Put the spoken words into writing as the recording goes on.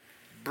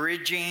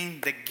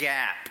bridging the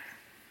gap.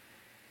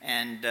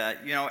 And,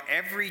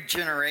 every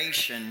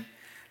generation,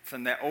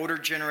 from the older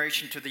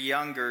generation to the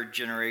younger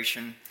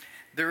generation,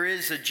 there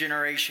is a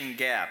generation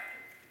gap.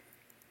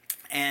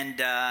 And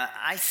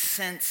I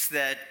sense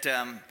that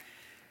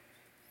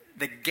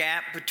the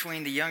gap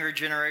between the younger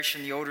generation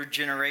and the older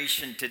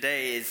generation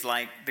today is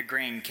like the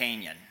Grand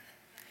Canyon.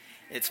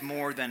 It's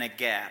more than a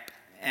gap.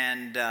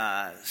 And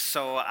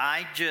so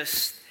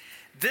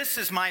this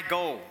is my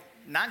goal.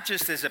 Not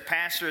just as a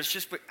pastor,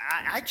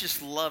 I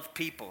just love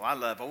people. I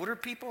love older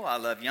people, I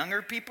love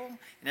younger people,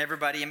 and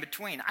everybody in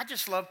between. I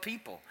just love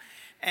people.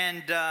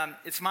 And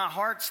it's my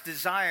heart's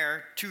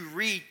desire to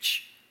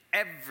reach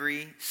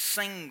every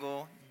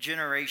single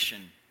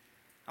generation.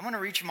 I want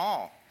to reach them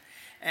all.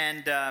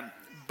 And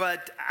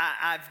but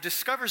I've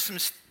discovered some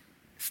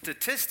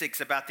statistics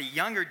about the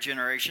younger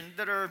generation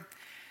that are,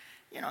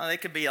 they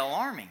could be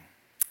alarming.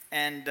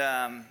 And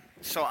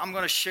so I'm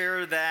going to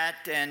share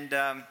that. And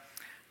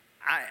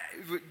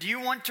do you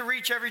want to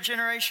reach every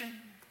generation?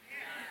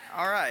 Yeah.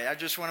 All right. I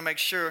just want to make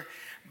sure.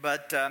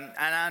 But, and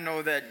I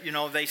know that,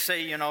 they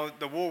say,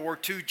 the World War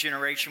II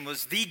generation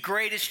was the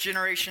greatest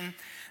generation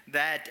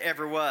that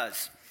ever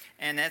was.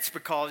 And that's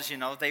because,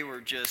 they were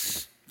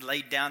just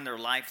laid down their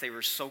life. They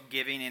were so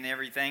giving and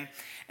everything.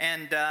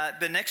 And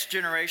the next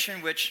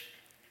generation, which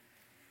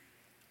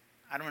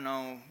I don't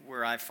know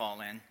where I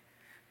fall in,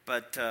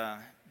 but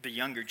the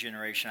younger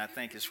generation, I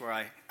think, is where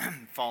I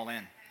fall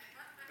in.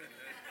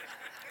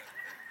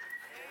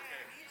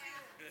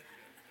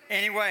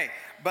 Anyway,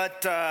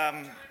 but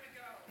I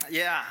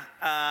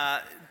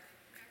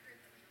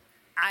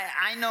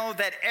know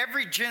that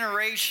every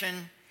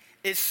generation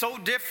is so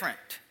different,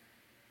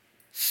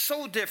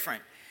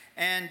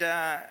 and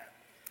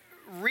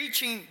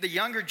reaching the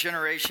younger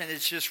generation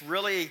is just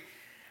really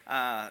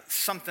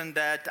something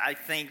that I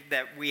think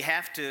that we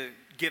have to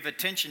give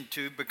attention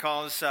to,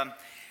 because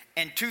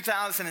in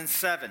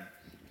 2007,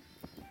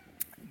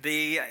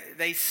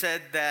 they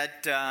said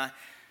that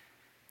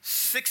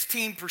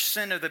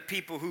 16% of the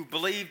people who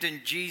believed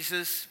in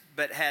Jesus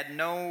but had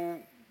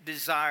no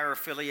desire or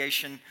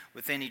affiliation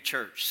with any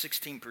church,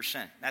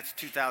 16%. That's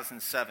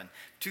 2007.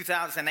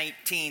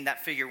 2018,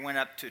 that figure went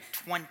up to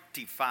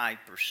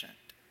 25%.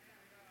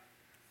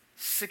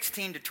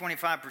 16 to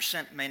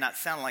 25% may not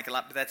sound like a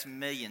lot, but that's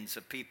millions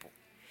of people.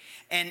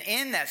 And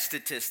in that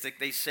statistic,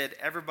 they said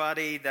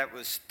everybody that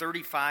was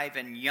 35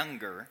 and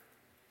younger,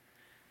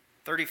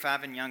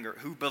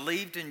 who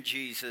believed in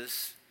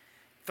Jesus,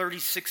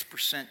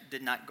 36%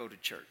 did not go to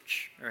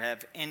church or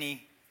have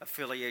any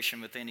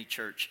affiliation with any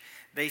church.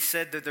 They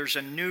said that there's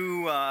a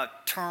new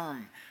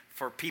term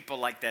for people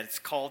like that. It's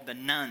called the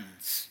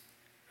nones.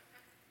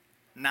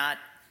 Not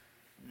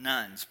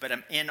nuns, but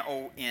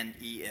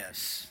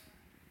N-O-N-E-S.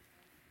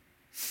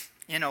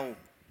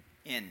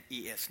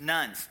 N-O-N-E-S.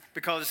 Nuns.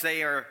 Because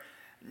they are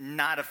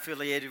not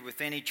affiliated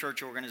with any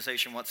church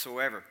organization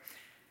whatsoever.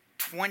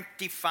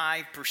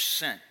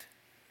 25%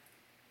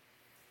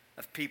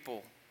 of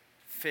people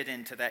fit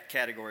into that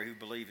category who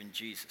believe in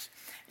Jesus.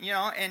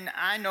 And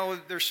I know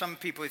there's some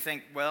people who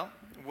think, well,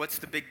 what's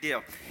the big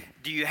deal?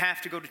 Do you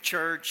have to go to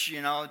church,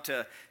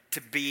 to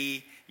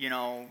be,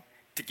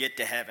 to get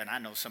to heaven? I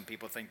know some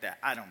people think that.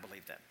 I don't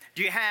believe that.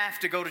 Do you have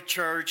to go to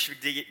church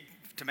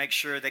to make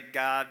sure that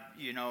God,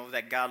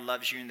 that God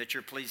loves you and that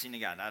you're pleasing to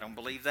God? I don't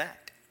believe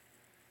that.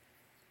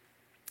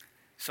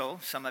 So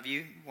some of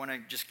you want to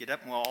just get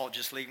up and we'll all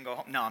just leave and go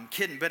home. No, I'm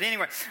kidding. But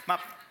anyway,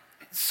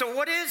 so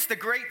what is the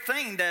great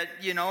thing that,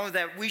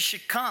 that we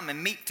should come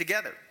and meet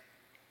together?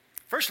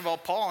 First of all,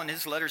 Paul in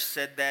his letters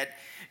said that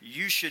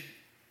you should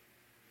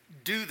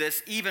do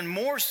this even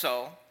more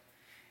so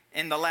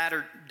in the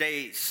latter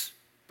days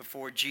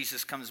before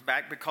Jesus comes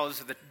back, because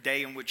of the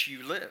day in which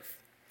you live.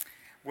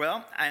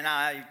 Well, and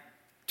I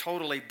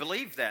totally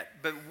believe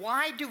that. But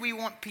why do we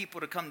want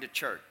people to come to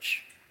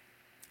church?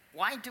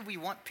 Why do we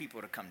want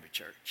people to come to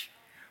church?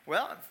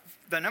 Well,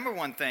 the number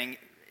one thing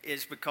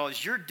is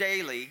because you're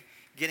daily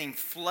getting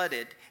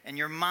flooded, and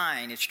your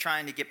mind is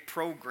trying to get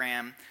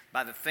programmed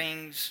by the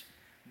things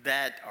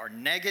that are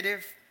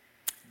negative,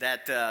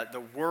 that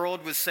the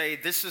world would say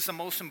this is the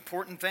most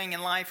important thing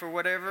in life or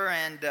whatever.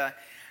 And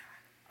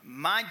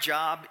my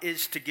job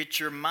is to get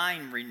your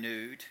mind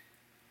renewed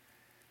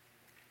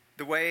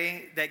the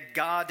way that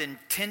God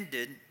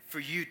intended for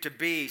you to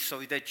be,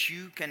 so that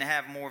you can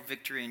have more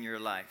victory in your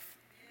life.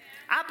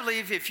 I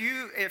believe if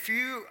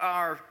you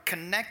are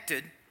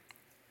connected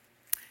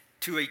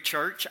to a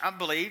church, I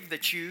believe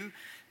that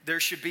there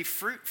should be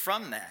fruit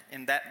from that.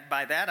 And that,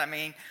 by that, I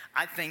mean,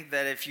 I think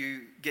that if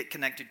you get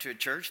connected to a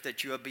church,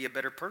 that you'll be a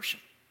better person.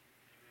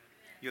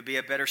 You'll be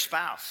a better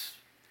spouse.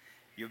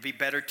 You'll be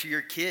better to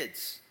your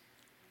kids.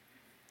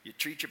 You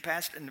treat your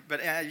pastor,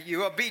 but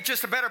you'll be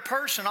just a better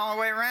person all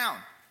the way around.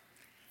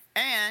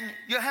 And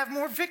you'll have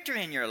more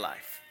victory in your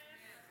life.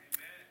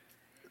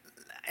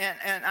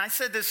 And I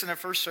said this in the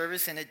first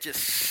service, and it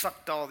just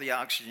sucked all the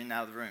oxygen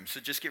out of the room. So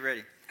just get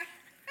ready.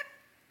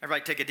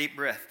 Everybody take a deep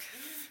breath.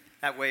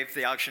 That way, if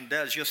the oxygen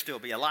does, you'll still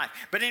be alive.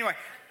 But anyway,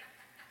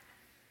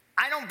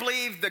 I don't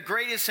believe the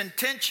greatest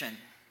intention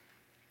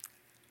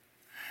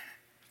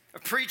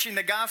of preaching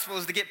the gospel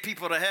is to get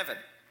people to heaven.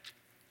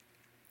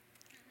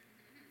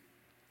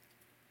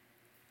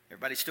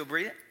 Everybody still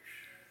breathing?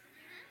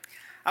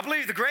 I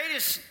believe the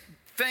greatest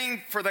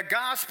thing for the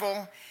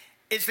gospel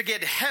is to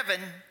get heaven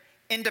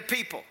into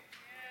people.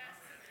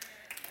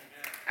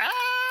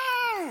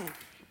 Oh!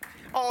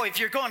 Oh, if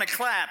you're going to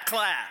clap,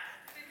 clap.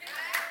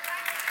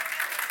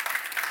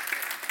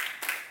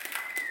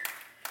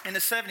 In the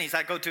 70s,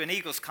 I'd go to an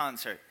Eagles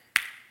concert.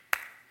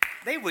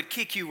 They would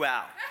kick you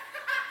out.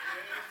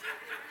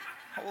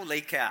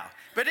 Holy cow.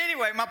 But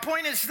anyway, my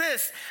point is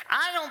this.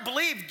 I don't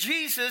believe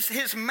Jesus,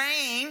 his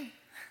main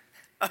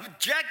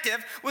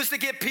objective was to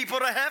get people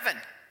to heaven.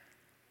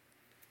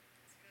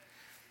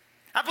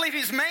 I believe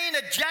his main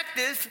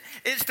objective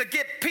is to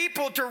get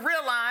people to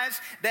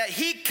realize that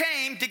he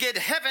came to get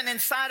heaven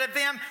inside of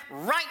them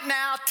right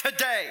now,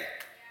 today.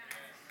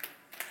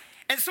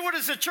 And so what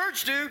does the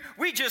church do?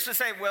 We just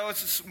say, well,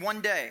 it's just one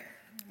day.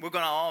 We're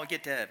going to all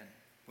get to heaven.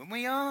 When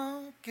we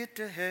all get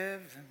to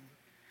heaven,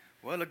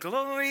 what a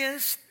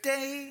glorious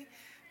day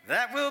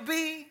that will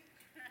be.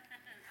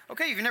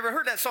 Okay, you've never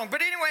heard that song.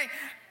 But anyway,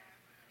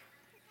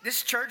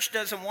 this church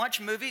doesn't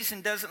watch movies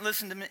and doesn't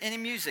listen to any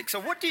music. So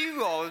what do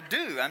you all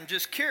do? I'm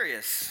just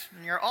curious.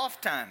 In your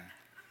off time,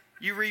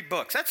 you read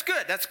books. That's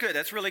good. That's good.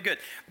 That's really good.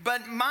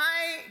 But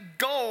my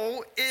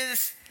goal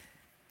is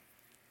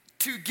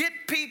to get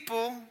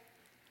people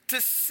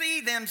to see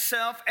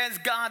themselves as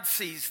God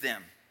sees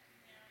them.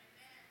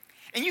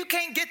 And you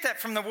can't get that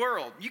from the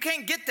world. You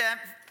can't get that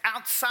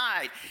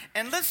outside.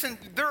 And listen,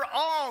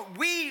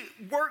 we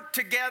work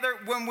together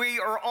when we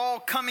are all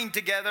coming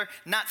together,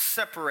 not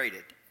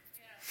separated.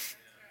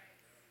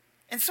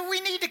 And so we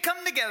need to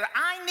come together.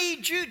 I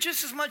need you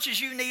just as much as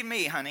you need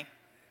me, honey.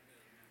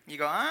 You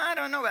go, I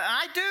don't know.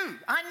 I do.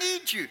 I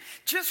need you.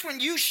 Just when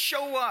you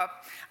show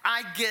up,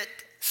 I get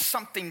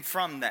something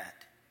from that.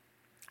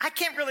 I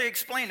can't really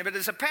explain it, but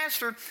as a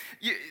pastor,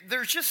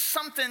 there's just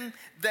something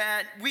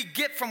that we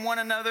get from one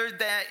another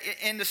that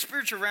in the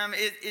spiritual realm,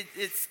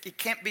 it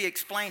can't be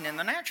explained in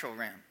the natural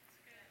realm.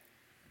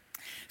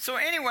 So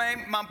anyway,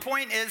 my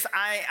point is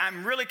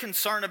I'm really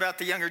concerned about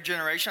the younger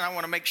generation. I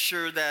want to make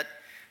sure that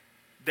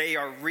they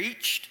are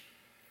reached.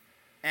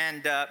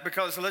 And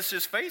because let's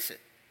just face it,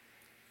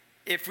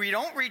 if we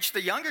don't reach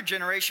the younger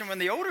generation, when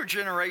the older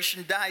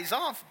generation dies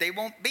off, there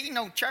won't be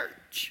no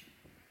church.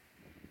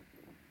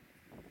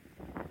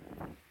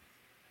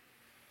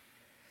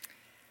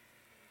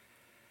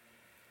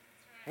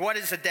 What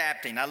is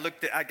adapting?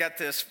 I got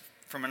this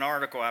from an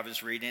article I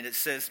was reading. It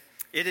says,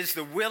 it is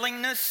the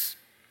willingness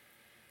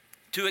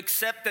to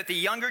accept that the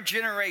younger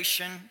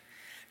generation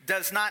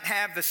does not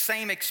have the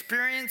same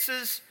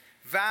experiences,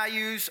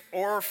 values,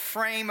 or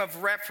frame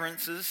of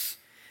references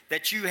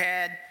that you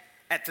had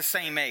at the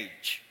same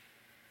age.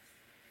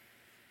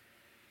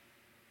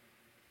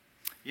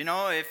 You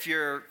know, if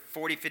you're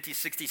 40, 50,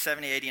 60,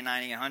 70, 80,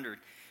 90, 100,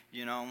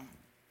 you know,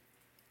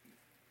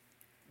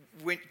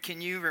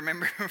 can you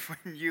remember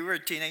when you were a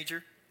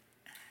teenager?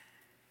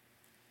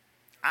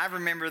 I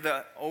remember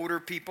the older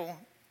people,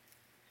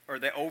 or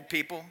the old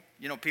people,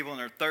 you know, people in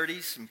their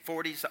 30s and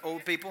 40s, the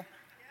old people.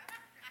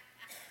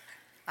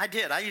 I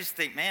did. I used to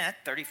think, man, that's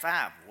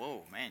 35.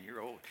 Whoa, man,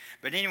 you're old.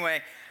 But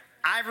anyway,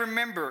 I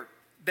remember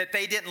that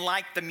they didn't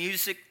like the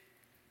music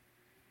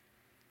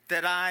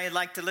that I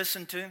like to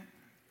listen to.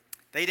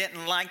 They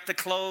didn't like the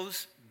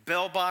clothes,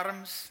 bell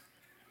bottoms.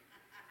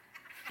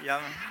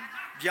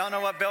 Y'all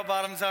know what bell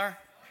bottoms are?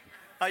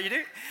 Oh, you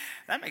do?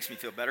 That makes me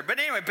feel better. But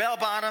anyway, bell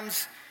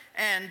bottoms.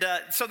 And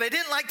so they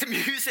didn't like the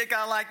music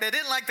I liked. They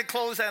didn't like the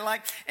clothes I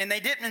liked. And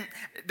the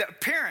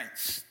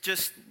appearance,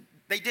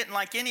 they didn't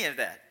like any of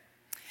that.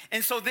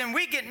 And so then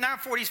we get in our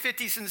 40s,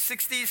 50s, and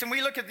 60s, and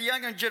we look at the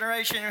younger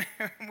generation,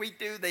 and we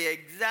do the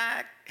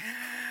exact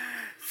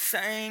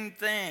same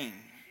thing.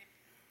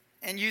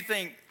 And you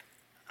think,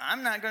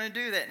 I'm not going to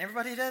do that. And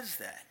everybody does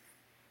that.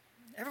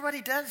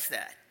 Everybody does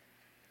that.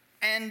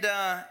 And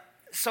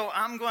so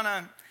I'm going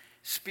to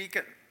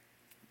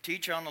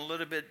teach on a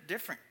little bit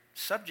different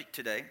subject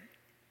today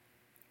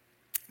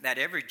that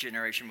every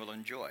generation will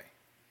enjoy.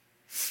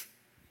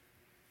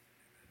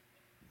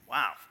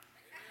 Wow.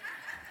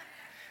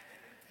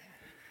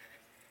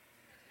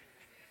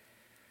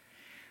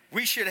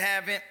 We should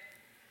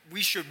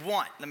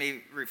want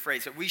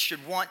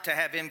to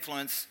have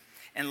influence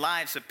in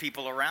lives of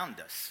people around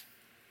us.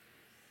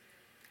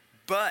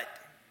 But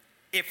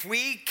if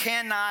we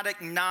cannot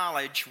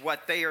acknowledge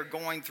what they are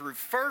going through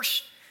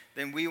first,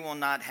 then we will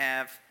not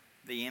have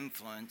the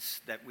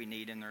influence that we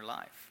need in their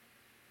life.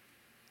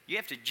 You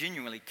have to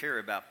genuinely care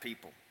about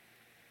people.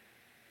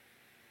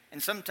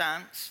 And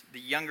sometimes the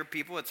younger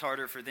people, it's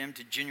harder for them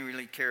to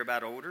genuinely care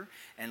about older.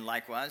 And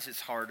likewise,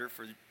 it's harder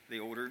for the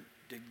older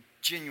to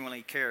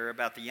genuinely care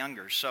about the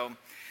younger. So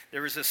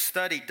there was a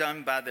study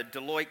done by the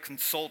Deloitte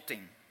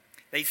Consulting.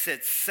 They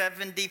said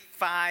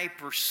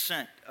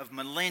 75% of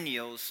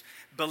millennials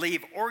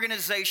believe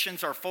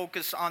organizations are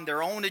focused on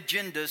their own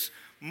agendas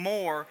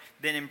more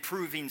than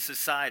improving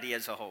society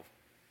as a whole,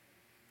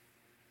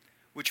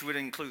 which would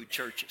include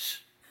churches.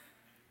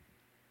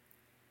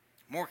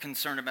 More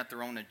concerned about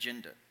their own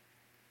agenda.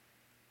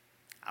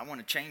 I want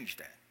to change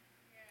that.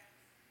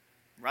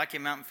 Rocky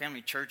Mountain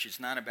Family Church is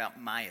not about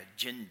my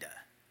agenda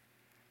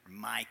or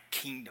my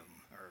kingdom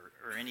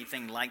or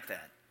anything like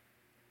that.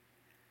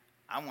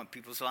 I want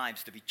people's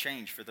lives to be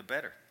changed for the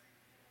better.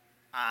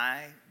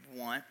 I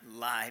want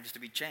lives to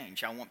be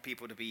changed. I want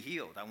people to be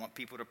healed. I want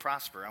people to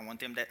prosper. I want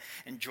them to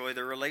enjoy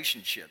their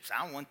relationships.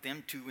 I want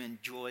them to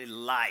enjoy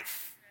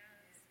life.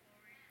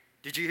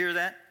 Did you hear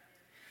that?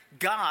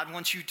 God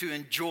wants you to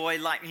enjoy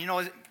life. You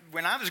know,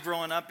 when I was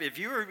growing up, if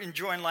you were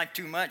enjoying life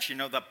too much, you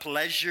know, the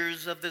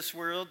pleasures of this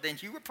world, then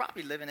you were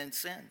probably living in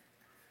sin.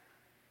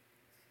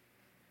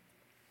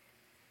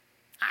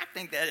 I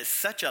think that is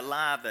such a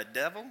lie of the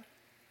devil.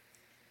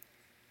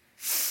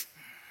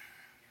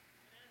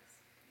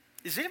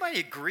 Does anybody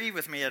agree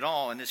with me at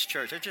all in this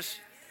church? I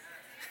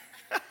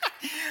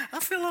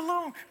feel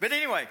alone. But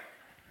anyway,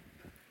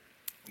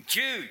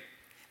 Jude,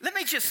 let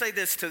me just say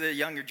this to the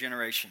younger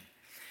generation.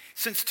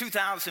 Since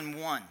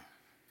 2001,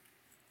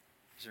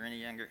 is there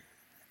any younger?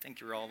 I think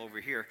you're all over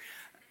here.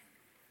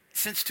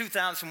 Since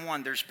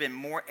 2001, there's been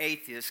more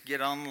atheists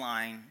get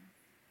online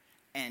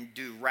and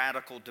do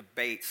radical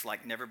debates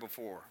like never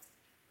before.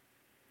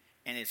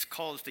 And it's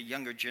caused the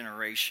younger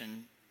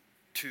generation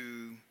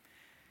to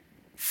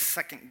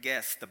second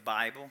guess the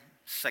Bible,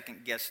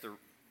 second guess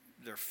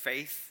their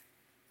faith.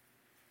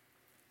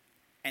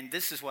 And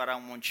this is what I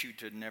want you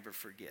to never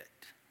forget.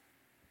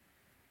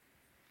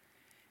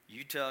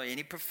 You tell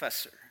any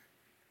professor,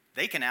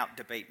 they can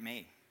out-debate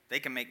me. They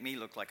can make me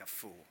look like a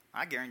fool.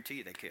 I guarantee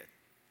you they could.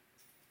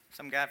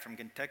 Some guy from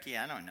Kentucky,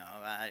 I don't know.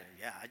 I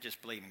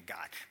just believe in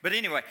God. But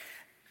anyway,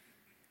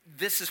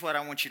 this is what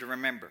I want you to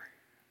remember.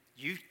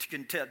 You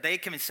can tell, they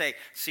can say,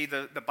 see,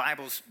 the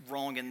Bible's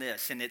wrong in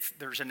this, and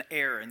there's an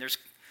error, and there's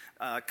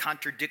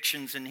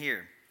contradictions in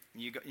here.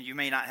 You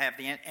may not have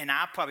the answer, and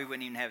I probably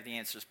wouldn't even have the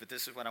answers, but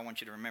this is what I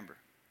want you to remember.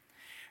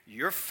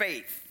 Your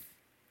faith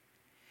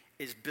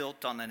is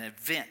built on an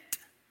event,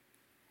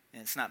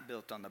 and it's not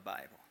built on the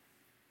Bible.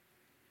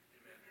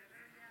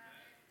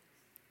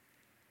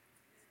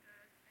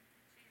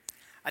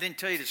 I didn't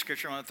tell you the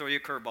scripture. I want to throw you a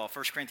curveball.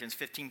 1 Corinthians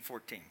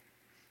 15:14.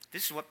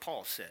 This is what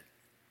Paul said.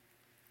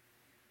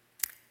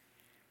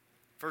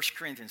 1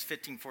 Corinthians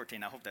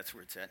 15:14. I hope that's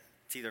where it's at.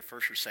 It's either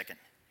first or second.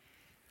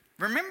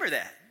 Remember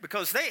that,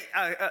 because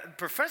a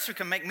professor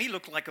can make me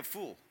look like a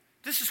fool.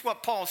 This is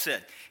what Paul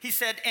said. He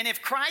said, and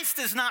if Christ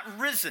is not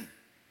risen,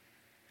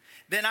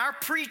 then our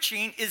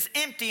preaching is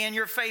empty and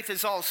your faith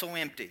is also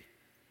empty.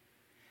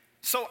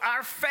 So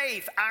our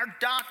faith, our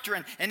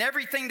doctrine, and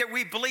everything that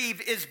we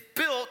believe is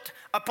built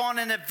upon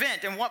an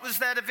event. And what was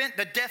that event?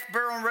 The death,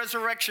 burial, and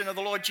resurrection of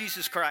the Lord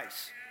Jesus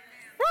Christ.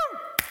 Woo!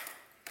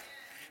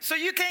 So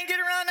you can't get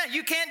around that.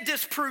 You can't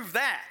disprove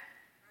that.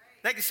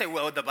 They can say,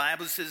 well, the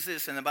Bible says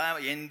this, and the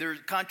Bible, and there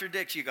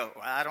contradicts. You go,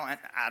 well,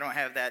 I don't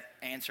have that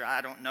answer.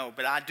 I don't know.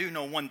 But I do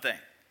know one thing.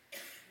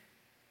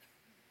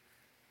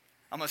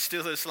 I'm going to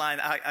steal this line.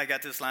 I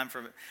got this line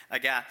from a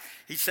guy.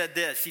 He said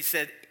this. He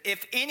said,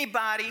 if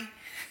anybody,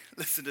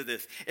 listen to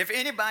this. If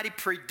anybody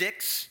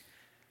predicts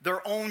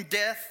their own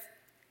death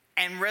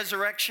and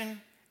resurrection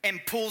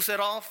and pulls it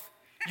off,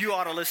 you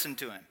ought to listen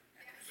to him.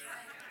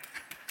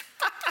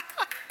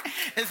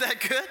 Is that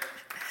good?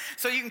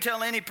 So you can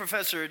tell any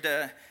professor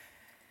to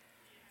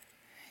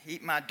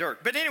eat my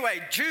dirt. But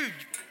anyway, Jude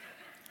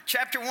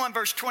chapter 1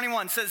 verse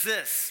 21 says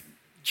this.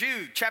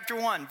 Jude chapter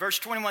 1 verse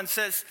 21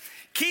 says,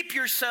 keep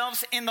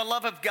yourselves in the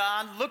love of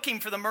God, looking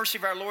for the mercy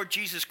of our Lord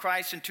Jesus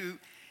Christ into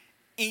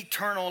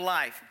eternal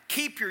life.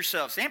 Keep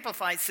yourselves.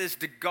 Amplified says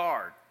to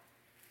guard.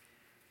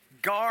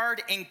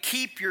 Guard and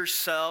keep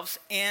yourselves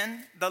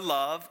in the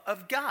love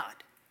of God.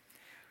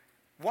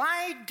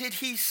 Why did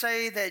he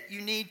say that you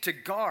need to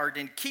guard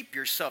and keep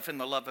yourself in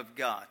the love of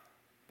God?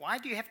 Why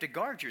do you have to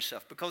guard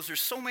yourself? Because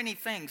there's so many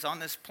things on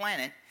this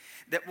planet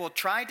that will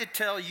try to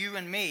tell you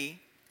and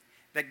me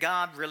that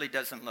God really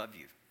doesn't love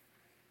you,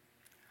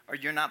 or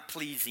you're not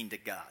pleasing to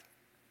God,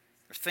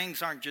 or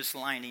things aren't just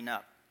lining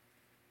up.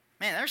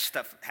 Man, there's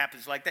stuff that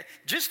happens like that.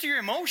 Just your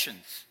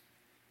emotions,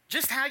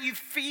 just how you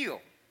feel,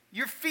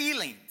 your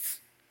feelings.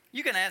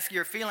 You can ask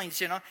your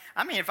feelings, you know.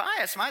 I mean, if I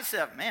ask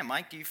myself, man,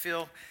 Mike, do you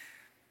feel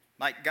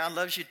like God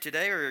loves you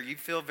today, or you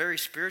feel very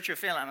spiritual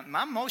feeling?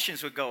 My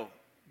emotions would go,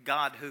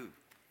 God who?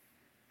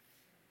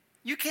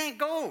 You can't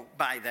go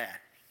by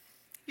that.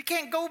 You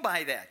can't go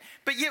by that.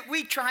 But yet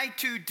we try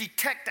to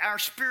detect our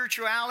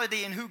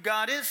spirituality and who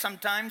God is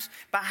sometimes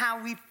by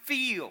how we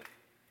feel.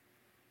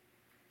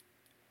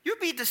 You'll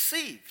be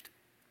deceived.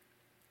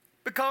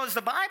 Because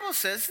the Bible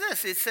says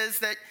this. It says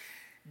that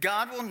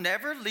God will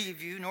never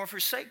leave you nor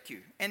forsake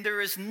you. And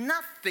there is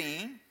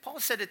nothing, Paul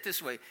said it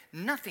this way,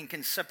 nothing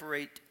can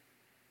separate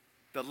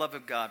the love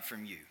of God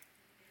from you.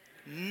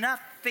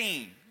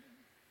 Nothing.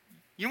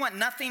 You know what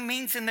nothing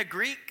means in the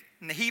Greek,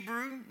 in the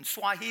Hebrew, in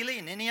Swahili,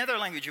 and any other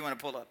language you want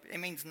to pull up? It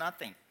means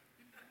nothing.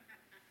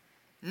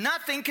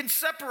 Nothing can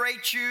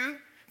separate you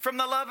from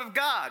the love of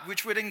God,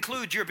 which would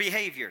include your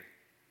behavior.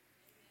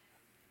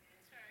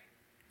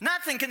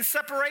 Nothing can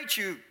separate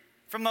you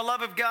from the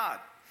love of God.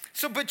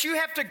 So, but you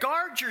have to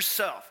guard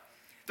yourself.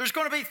 There's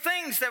going to be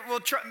things that will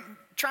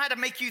try to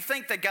make you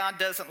think that God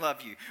doesn't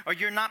love you or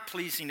you're not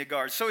pleasing to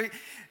God. So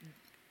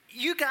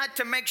you got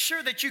to make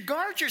sure that you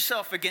guard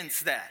yourself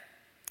against that.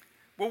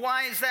 Well,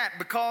 why is that?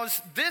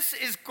 Because this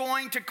is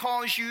going to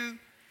cause you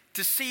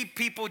to see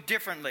people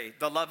differently,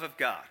 the love of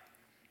God.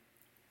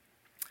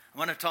 I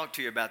want to talk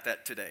to you about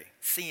that today,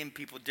 seeing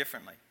people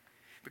differently.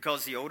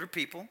 Because the older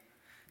people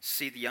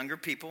see the younger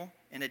people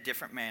in a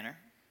different manner,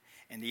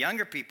 and the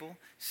younger people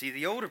see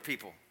the older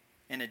people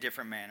in a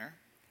different manner.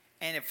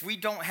 And if we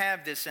don't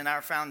have this in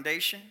our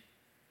foundation,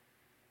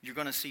 you're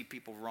going to see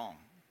people wrong.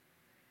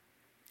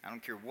 I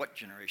don't care what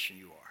generation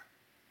you are.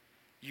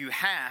 You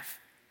have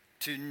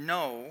to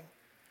know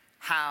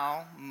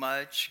how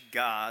much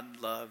God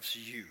loves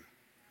you.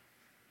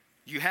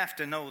 You have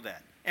to know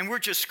that. And we're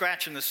just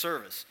scratching the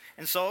surface.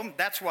 And so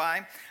that's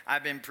why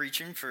I've been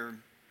preaching for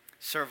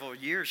several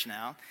years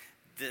now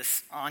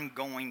this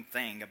ongoing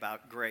thing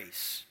about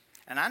grace.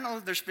 And I know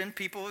there's been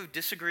people who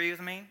disagree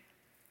with me,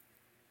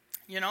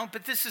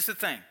 but this is the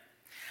thing.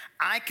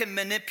 I can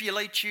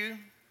manipulate you.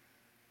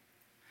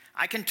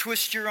 I can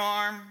twist your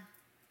arm,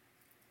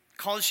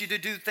 cause you to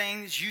do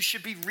things. You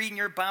should be reading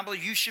your Bible.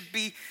 You should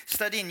be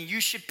studying. You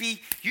should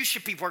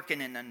be working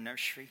in a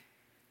nursery.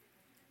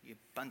 You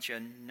bunch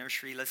of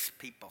nurseryless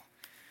people.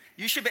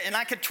 You should be, and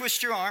I could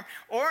twist your arm,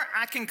 or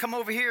I can come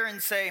over here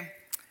and say,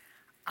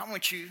 I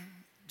want you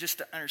just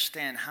to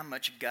understand how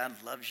much God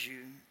loves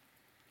you,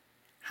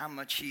 how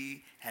much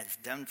He has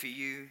done for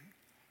you,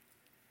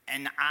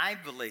 and I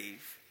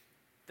believe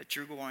that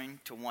you're going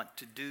to want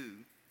to do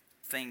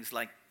things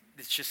like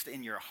it's just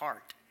in your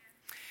heart.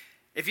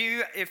 If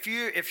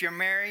you're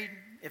married,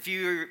 if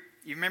you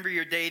remember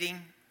you're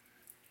dating,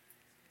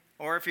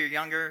 or if you're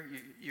younger,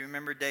 you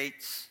remember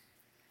dates,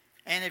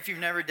 and if you've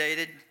never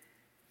dated,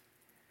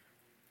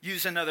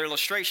 use another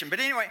illustration. But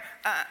anyway,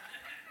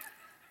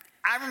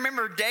 I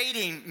remember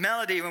dating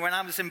Melody when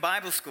I was in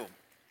Bible school.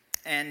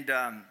 And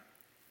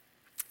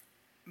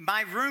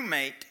my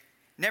roommate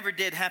never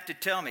did have to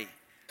tell me,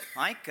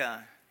 Mike,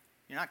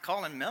 you're not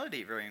calling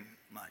Melody very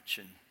much.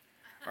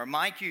 Or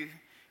Mike,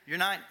 you're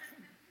not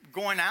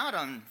going out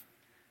on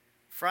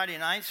Friday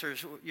nights, or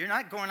you're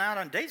not going out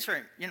on dates.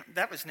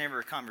 That was never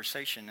a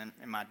conversation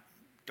in my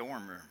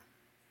dorm room.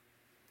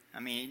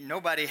 I mean,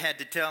 nobody had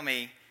to tell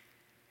me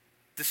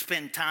to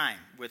spend time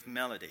with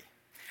Melody.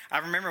 I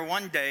remember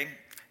one day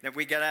that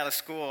we got out of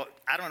school.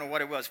 I don't know what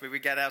it was, but we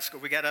got out of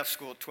school. We got out of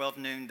school at 12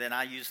 noon. Then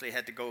I usually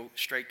had to go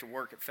straight to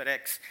work at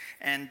FedEx.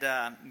 And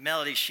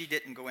Melody, she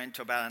didn't go in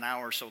until about an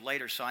hour or so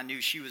later, so I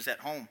knew she was at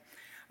home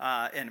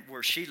and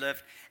where she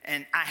lived.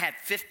 And I had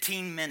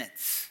 15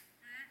 minutes.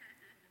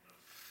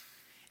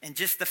 And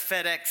just the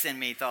FedEx in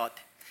me thought,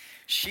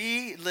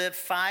 she lived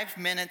 5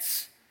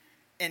 minutes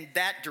in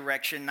that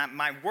direction.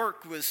 My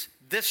work was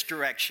this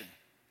direction.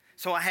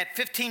 So I had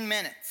 15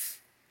 minutes.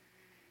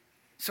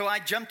 So I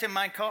jumped in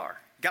my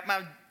car, got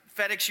my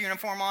FedEx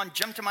uniform on,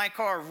 jumped in my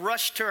car,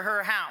 rushed to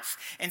her house,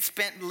 and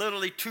spent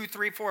literally 2,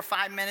 3, 4,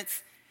 5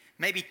 minutes,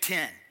 maybe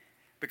 10,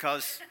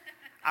 because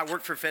I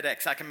work for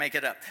FedEx. I can make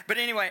it up. But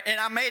anyway,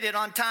 and I made it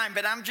on time,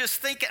 but I'm just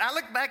thinking, I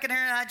look back at her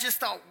and I just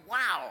thought,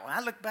 wow.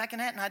 I look back at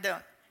that and I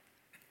thought,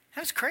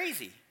 that was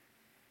crazy.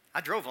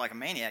 I drove like a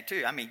maniac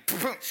too. I mean,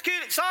 excuse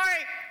me,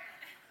 sorry.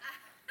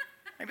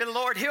 Maybe the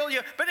Lord heal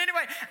you. But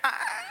anyway,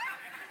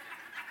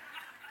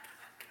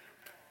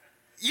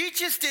 you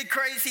just did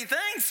crazy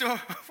things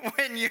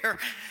when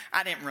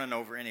I didn't run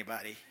over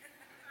anybody.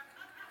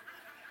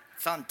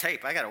 It's on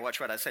tape. I got to watch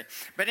what I say.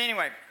 But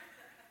anyway,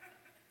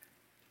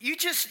 you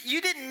just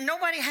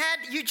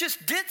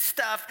did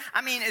stuff.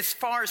 I mean, as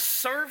far as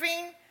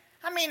serving,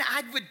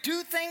 I would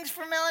do things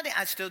for Melody.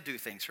 I still do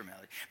things for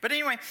Melody. But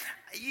anyway,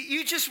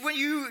 when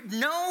you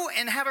know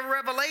and have a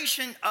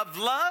revelation of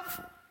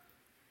love,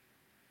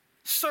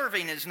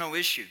 serving is no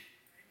issue.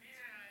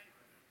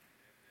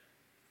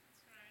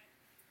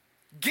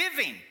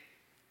 Giving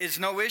is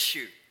no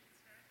issue.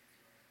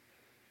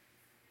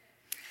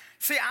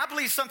 See, I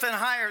believe something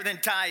higher than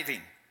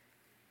tithing.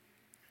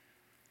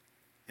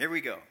 Here we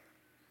go.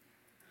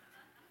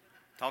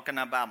 Talking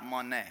about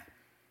money.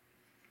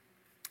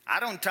 I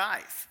don't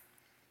tithe.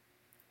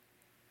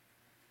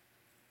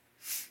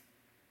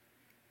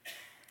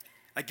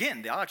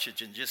 Again, the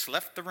oxygen just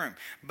left the room.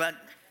 But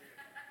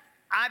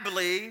I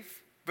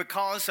believe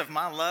because of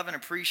my love and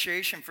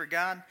appreciation for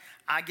God,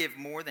 I give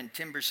more than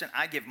 10%.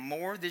 I give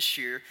more this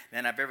year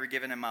than I've ever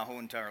given in my whole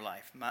entire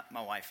life,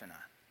 my wife and I.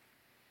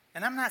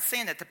 And I'm not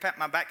saying that to pat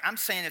my back. I'm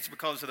saying it's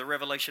because of the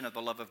revelation of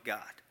the love of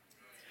God.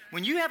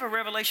 When you have a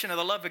revelation of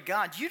the love of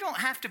God, you don't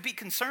have to be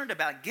concerned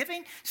about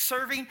giving,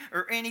 serving,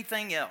 or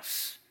anything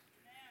else.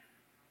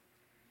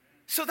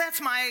 So that's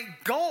my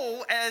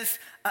goal as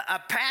a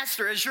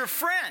pastor, as your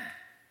friend,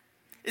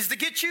 is to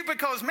get you,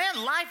 because,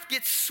 man, life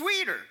gets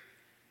sweeter.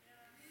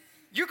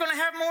 You're going to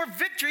have more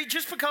victory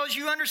just because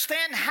you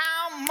understand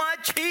how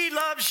much He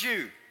loves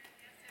you.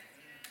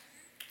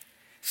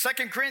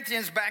 2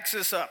 Corinthians backs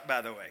this up,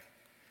 by the way.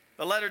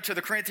 The letter to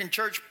the Corinthian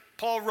church,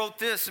 Paul wrote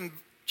this in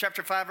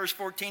chapter 5, verse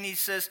 14. He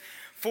says,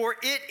 "For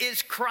it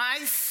is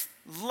Christ's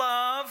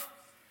love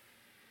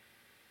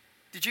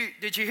Did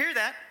you hear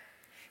that?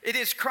 It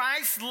is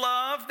Christ's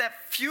love that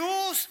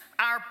fuels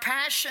our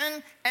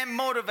passion and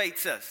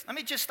motivates us. Let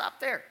me just stop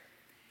there.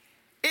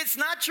 It's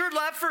not your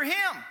love for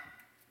him.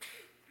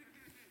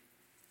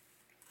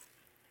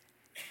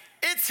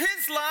 It's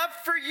his love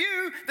for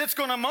you that's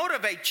going to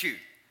motivate you.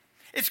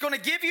 It's going to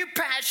give you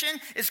passion.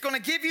 It's going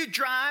to give you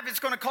drive. It's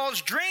going to cause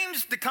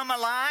dreams to come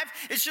alive.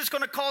 It's just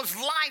going to cause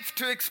life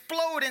to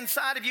explode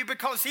inside of you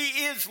because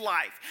he is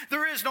life.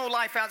 There is no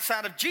life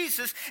outside of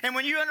Jesus. And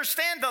when you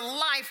understand the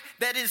life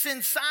that is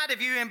inside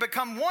of you and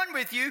become one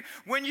with you,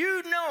 when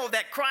you know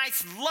that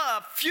Christ's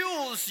love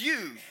fuels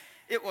you,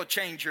 it will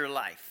change your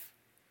life.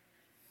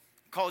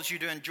 Calls you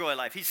to enjoy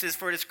life. He says,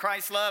 for it is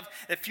Christ's love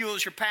that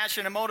fuels your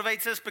passion and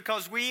motivates us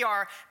because we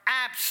are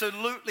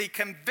absolutely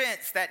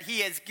convinced that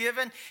he has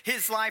given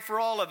his life for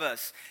all of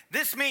us.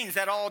 This means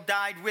that all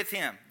died with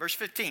him. Verse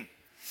 15.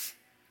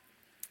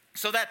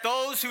 So that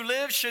those who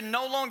live should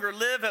no longer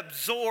live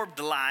absorbed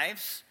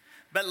lives,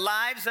 but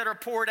lives that are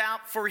poured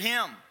out for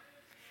him.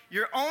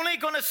 You're only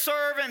going to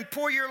serve and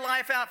pour your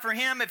life out for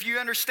him if you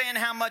understand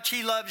how much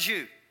he loves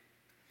you.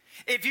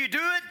 If you do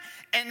it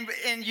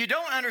and you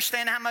don't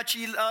understand how much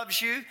he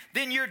loves you,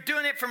 then you're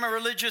doing it from a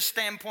religious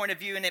standpoint of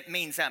view, and it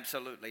means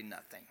absolutely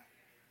nothing.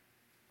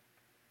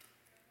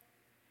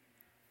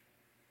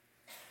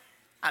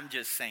 I'm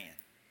just saying.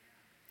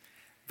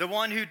 The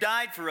one who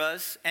died for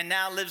us and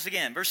now lives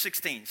again. Verse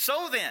 16.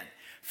 So then,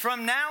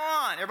 from now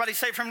on, everybody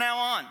say from now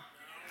on.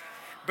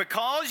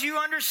 Because you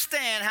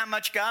understand how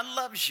much God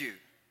loves you.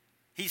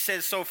 He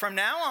says, so from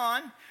now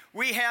on,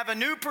 we have a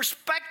new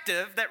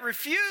perspective that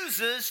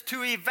refuses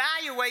to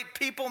evaluate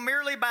people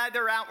merely by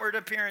their outward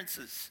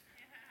appearances.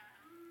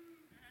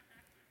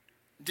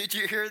 Did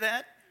you hear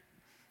that?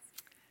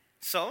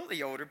 So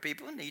the older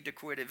people need to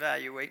quit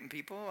evaluating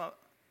people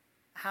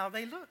how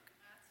they look.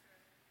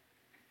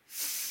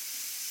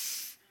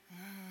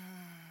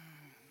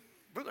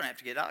 We're going to have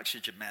to get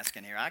oxygen mask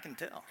in here, I can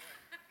tell.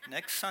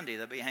 Next Sunday,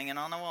 they'll be hanging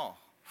on the wall.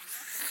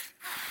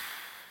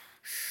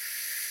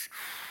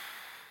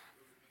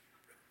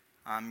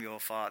 I'm your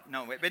father.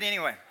 No, wait, but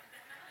anyway.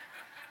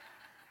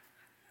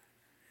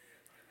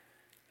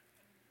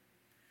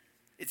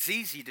 It's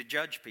easy to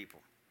judge people.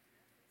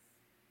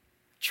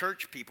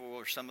 Church people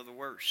are some of the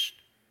worst.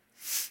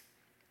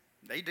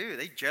 They do,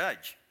 they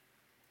judge.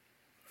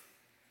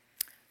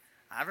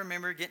 I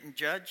remember getting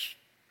judged.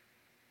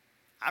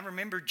 I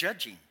remember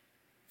judging.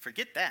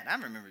 Forget that, I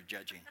remember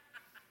judging.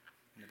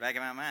 In the back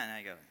of my mind,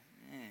 I go,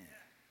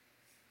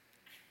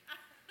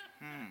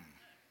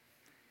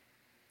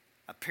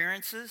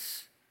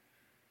 Appearances,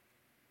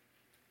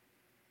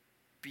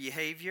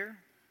 behavior,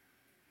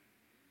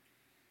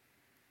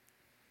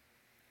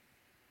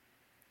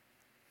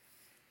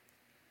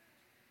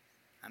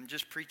 I'm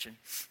just preaching.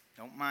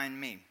 Don't mind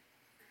me.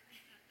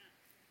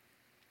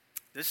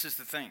 This is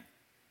the thing.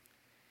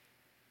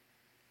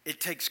 It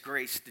takes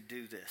grace to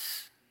do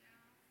this.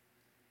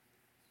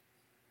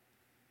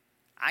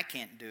 I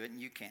can't do it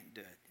and you can't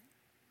do it.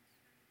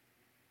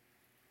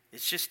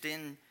 It's just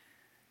in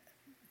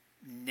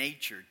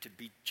nature to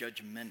be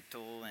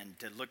judgmental and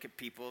to look at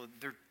people.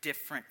 They're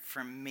different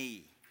from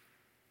me.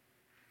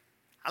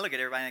 I look at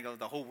everybody and I go,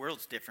 the whole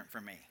world's different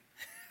from me.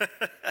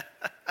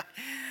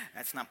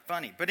 That's not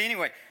funny. But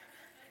anyway,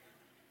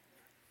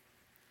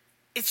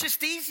 it's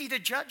just easy to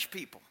judge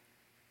people.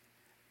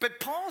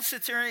 But Paul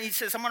sits there and he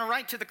says, I'm going to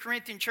write to the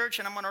Corinthian church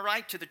and I'm going to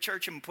write to the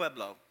church in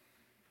Pueblo.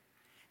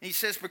 And he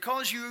says,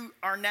 because you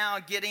are now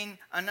getting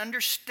an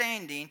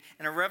understanding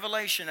and a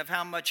revelation of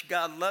how much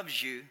God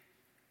loves you,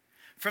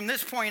 from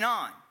this point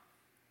on,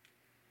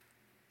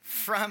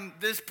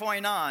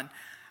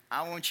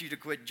 I want you to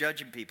quit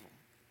judging people.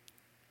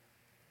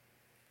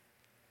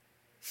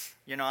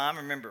 You know, I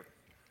remember,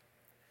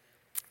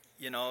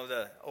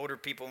 the older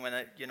people,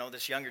 when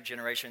this younger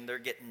generation, they're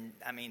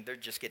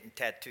just getting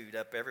tattooed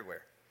up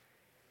everywhere.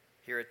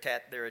 Here a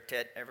tat, there a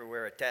tat,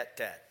 everywhere a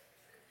tat.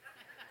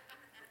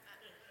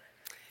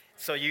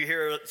 So you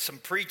hear some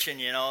preaching,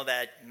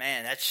 that,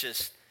 man, that's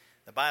just,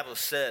 the Bible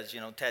says,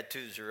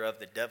 tattoos are of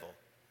the devil.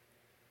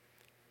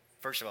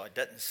 First of all, it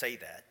doesn't say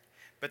that.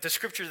 But the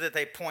scripture that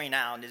they point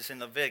out is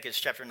in Leviticus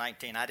chapter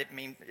 19. I didn't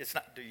mean, it's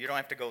not, you don't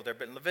have to go there,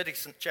 but in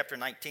Leviticus chapter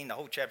 19, the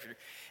whole chapter,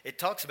 it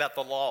talks about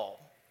the law,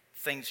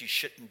 things you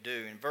shouldn't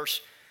do. In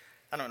verse,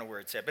 I don't know where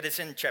it's at, but it's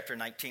in chapter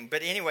 19.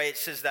 But anyway, it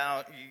says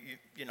thou,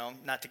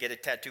 not to get a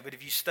tattoo, but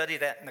if you study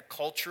that in the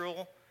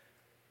cultural,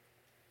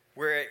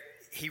 where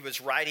he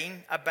was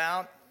writing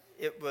about,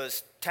 it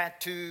was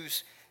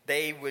tattoos.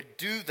 They would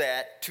do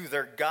that to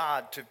their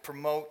God to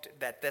promote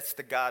that that's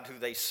the God who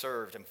they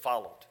served and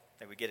followed.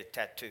 They would get a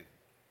tattoo.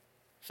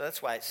 So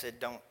that's why it said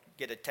don't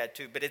get a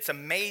tattoo. But it's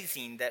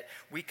amazing that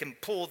we can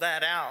pull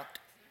that out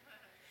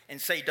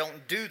and say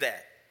don't do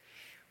that.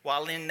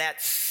 While in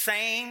that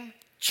same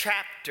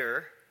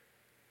chapter,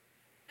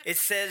 it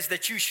says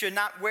that you should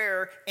not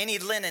wear any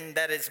linen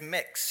that is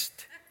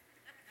mixed.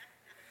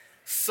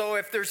 So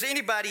if there's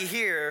anybody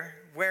here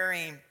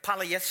wearing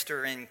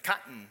polyester and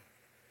cotton,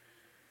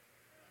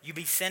 you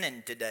be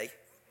sinning today.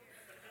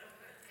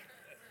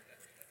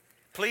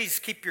 Please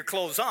keep your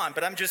clothes on,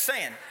 but I'm just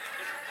saying.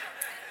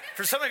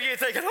 For some of you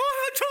thinking,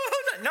 oh,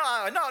 no.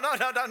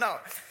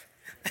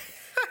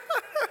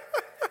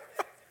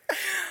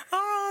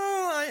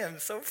 Oh, I am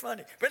so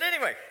funny. But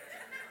anyway,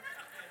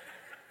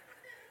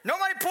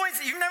 nobody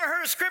points, you've never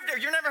heard a scripture,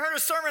 you've never heard a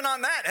sermon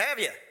on that, have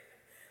you?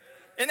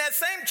 In that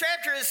same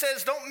chapter, it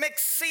says don't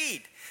mix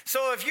seed.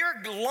 So if your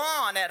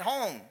lawn at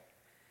home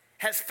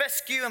has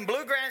fescue and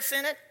bluegrass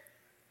in it,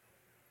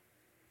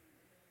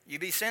 you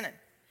be sinning.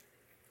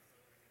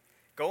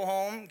 Go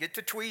home, get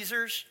the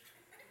tweezers,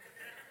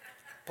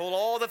 pull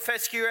all the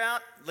fescue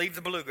out, leave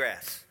the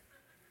bluegrass.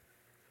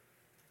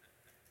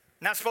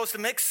 Not supposed to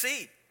mix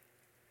seed.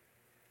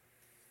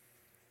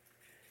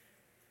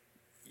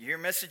 You hear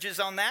messages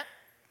on that?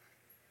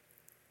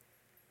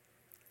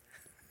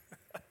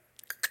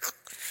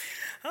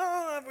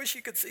 Oh, I wish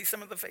you could see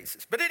some of the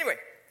faces. But anyway,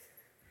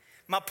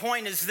 my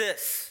point is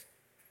this.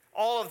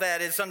 All of that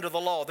is under the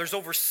law. There's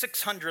over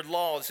 600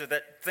 laws of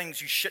that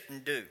things you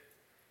shouldn't do.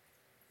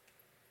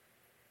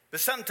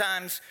 But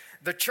sometimes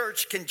the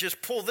church can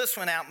just pull this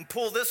one out and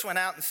pull this one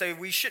out and say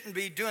we shouldn't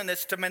be doing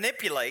this to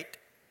manipulate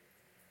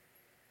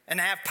and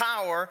have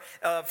power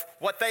of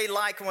what they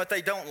like and what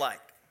they don't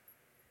like.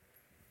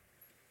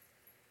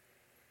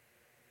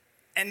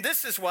 And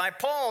this is why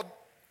Paul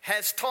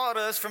has taught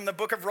us from the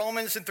book of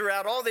Romans and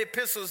throughout all the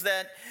epistles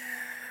that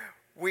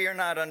we are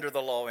not under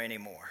the law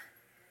anymore.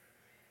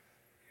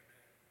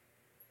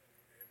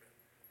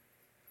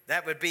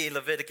 That would be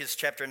Leviticus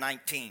chapter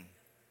 19.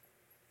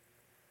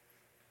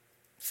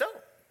 So,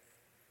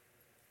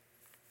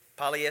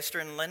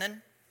 polyester and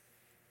linen,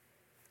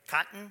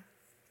 cotton,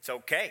 it's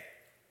okay.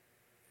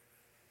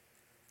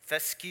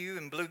 Fescue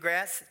and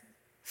bluegrass,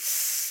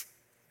 it's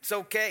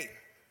okay.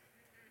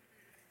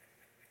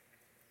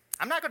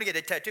 I'm not going to get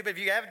a tattoo, but if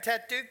you have a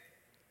tattoo,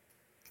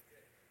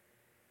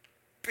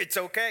 it's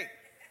okay.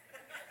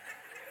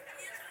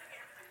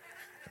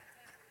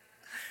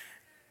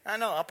 I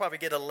know, I'll probably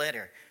get a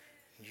letter.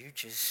 You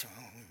just...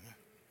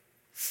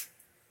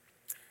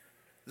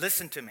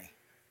 Listen to me.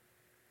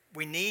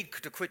 We need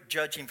to quit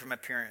judging from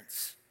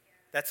appearance.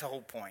 That's the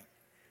whole point.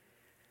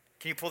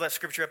 Can you pull that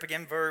scripture up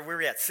again? Where are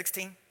we at?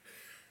 16?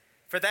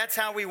 For that's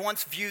how we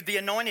once viewed the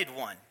Anointed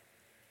One.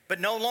 But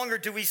no longer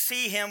do we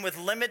see him with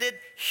limited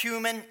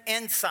human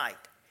insight.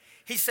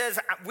 He says,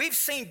 we've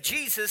seen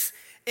Jesus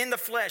in the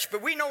flesh,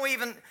 but we no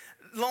even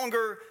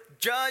longer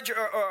judge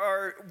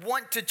or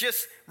want to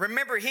just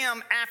remember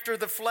him after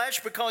the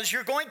flesh, because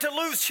you're going to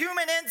lose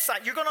human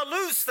insight. You're going to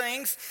lose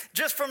things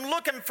just from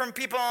looking from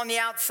people on the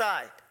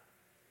outside.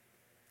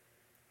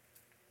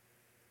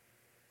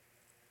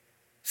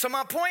 So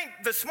my point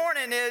this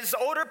morning is,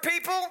 older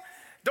people,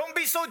 don't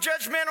be so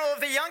judgmental of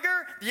the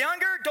younger. The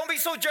younger, don't be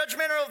so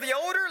judgmental of the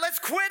older. Let's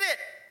quit it.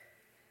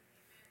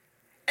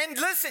 And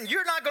listen,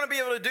 you're not going to be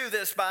able to do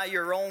this by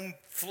your own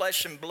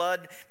flesh and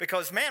blood,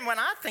 because, man, when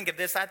I think of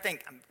this, I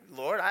think,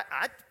 Lord,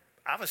 I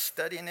was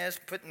studying this,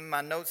 putting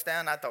my notes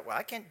down. I thought, well,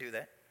 I can't do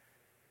that.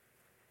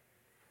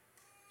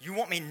 You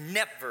want me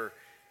never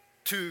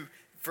to,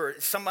 for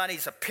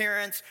somebody's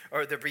appearance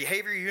or their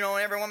behavior, you don't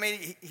ever want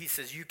me. He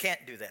says, you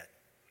can't do that.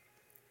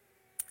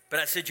 But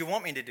I said, you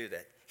want me to do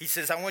that. He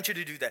says, I want you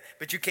to do that,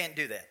 but you can't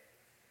do that.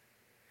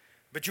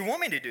 But you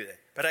want me to do that,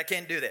 but I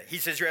can't do that. He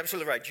says, you're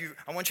absolutely right.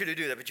 I want you to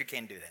do that, but you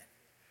can't do that.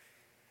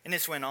 And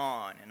this went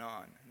on and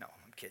on. No,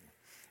 I'm kidding.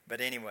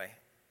 But anyway,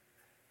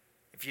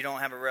 if you don't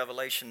have a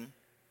revelation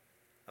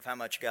of how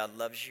much God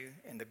loves you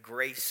and the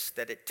grace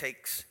that it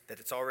takes, that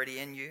it's already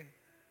in you,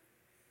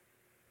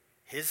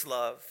 his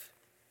love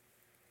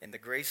and the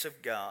grace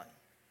of God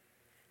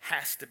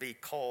has to be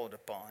called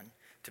upon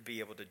to be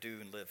able to do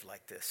and live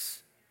like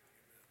this.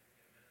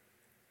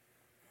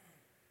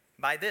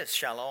 By this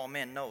shall all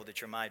men know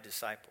that you're my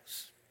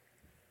disciples.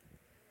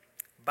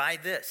 By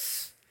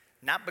this,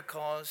 not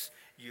because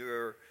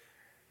your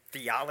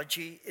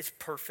theology is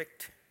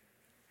perfect,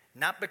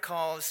 not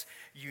because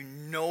you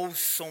know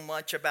so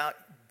much about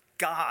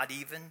God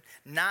even,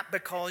 not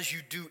because you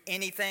do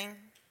anything.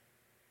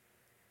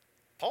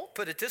 Paul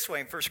put it this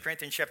way in 1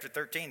 Corinthians chapter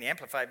 13, the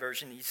Amplified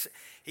Version.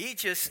 He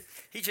just,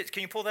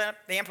 can you pull that up?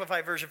 The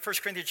Amplified Version, 1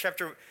 Corinthians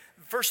chapter,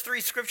 first three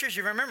scriptures,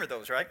 you remember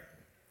those, right?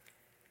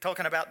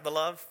 Talking about the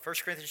love, 1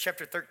 Corinthians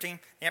chapter 13,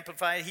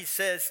 Amplified, he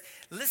says,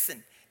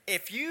 listen,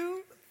 if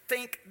you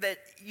think that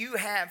you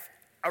have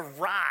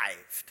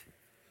arrived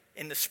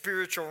in the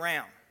spiritual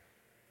realm,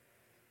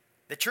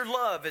 that your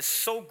love is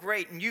so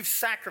great and you've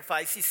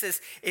sacrificed, he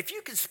says, if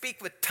you can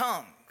speak with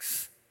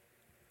tongues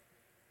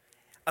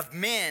of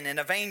men and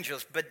of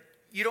angels, but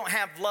you don't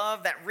have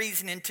love, that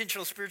reason,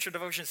 intentional spiritual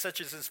devotion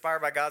such as inspired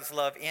by God's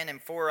love in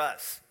and for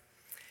us,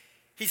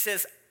 he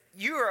says,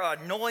 you are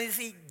a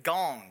noisy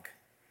gong.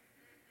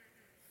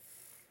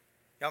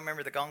 Y'all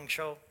remember the Gong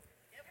Show?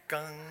 Yep.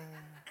 Gong.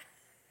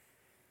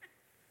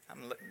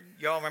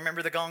 Y'all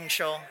remember the Gong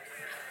Show?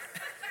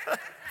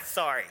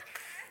 Sorry.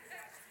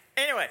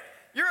 Anyway,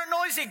 You're a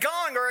noisy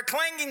gong or a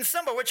clanging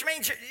cymbal, which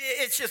means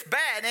it's just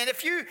bad. And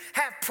if you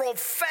have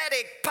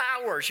prophetic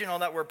powers, you know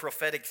that word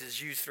prophetic is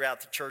used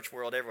throughout the church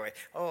world everywhere.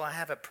 Oh, I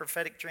have a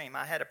prophetic dream.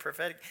 I had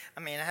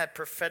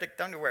prophetic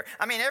underwear.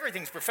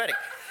 Everything's prophetic.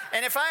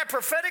 And if I have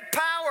prophetic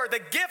power, the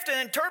gift of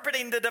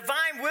interpreting the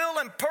divine will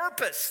and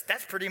purpose,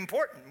 that's pretty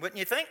important, wouldn't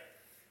you think?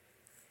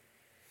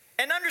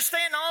 And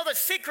understand all the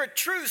secret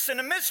truths and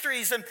the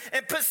mysteries and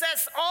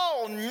possess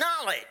all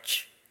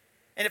knowledge.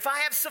 And if I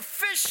have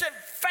sufficient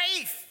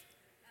faith,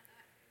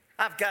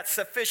 I've got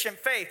sufficient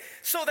faith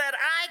so that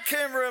I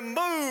can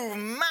remove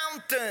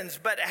mountains,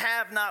 but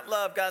have not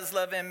love, God's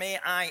love in me,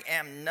 I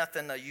am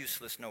nothing, a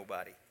useless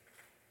nobody.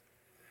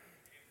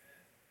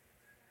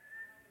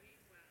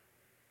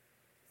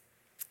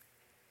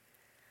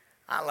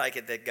 I like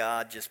it that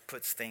God just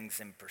puts things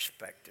in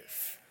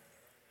perspective.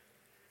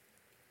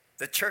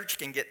 The church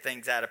can get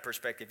things out of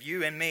perspective.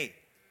 You and me,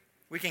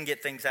 we can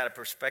get things out of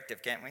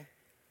perspective, can't we?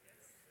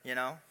 You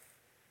know?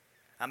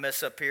 I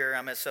mess up here,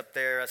 I mess up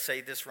there, I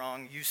say this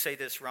wrong, you say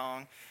this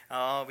wrong.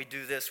 Oh, we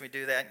do this, we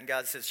do that. And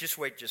God says, just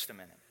wait just a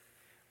minute.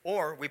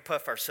 Or we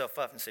puff ourselves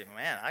up and say,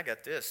 man, I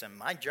got this, and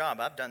my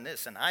job, I've done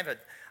this, and I've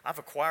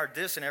acquired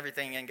this and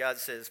everything. And God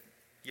says,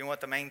 you know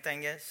what the main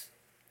thing is?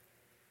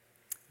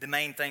 The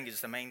main thing is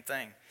the main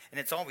thing. And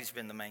it's always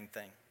been the main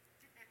thing.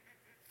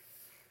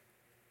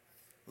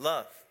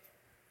 Love.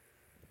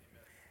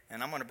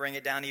 And I'm going to bring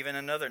it down even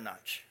another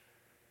notch.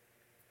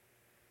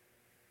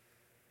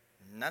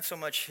 Not so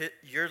much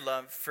your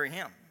love for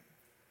him,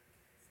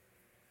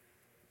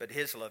 but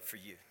his love for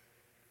you.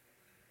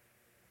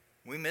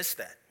 We miss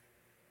that.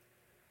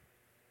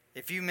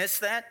 If you miss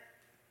that,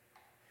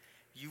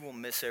 you will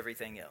miss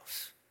everything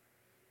else.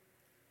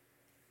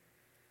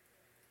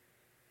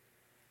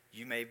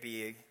 You may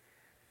be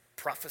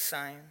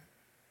prophesying,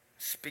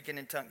 speaking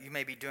in tongues. You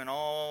may be doing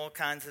all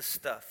kinds of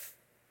stuff.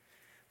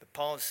 But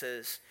Paul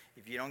says,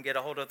 if you don't get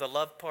a hold of the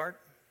love part,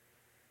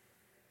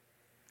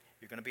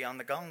 you're going to be on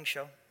the gong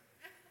show.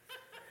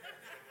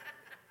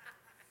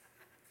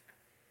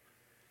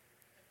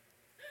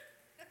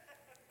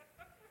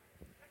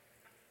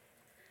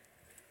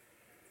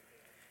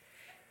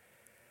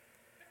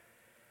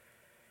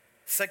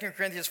 2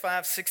 Corinthians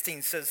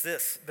 5:16 says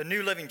this, the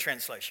New Living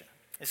Translation.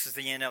 This is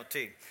the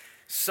NLT.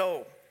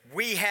 So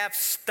we have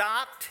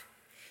stopped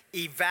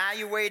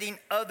evaluating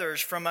others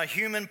from a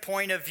human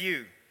point of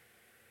view.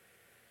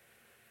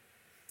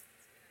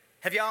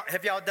 Have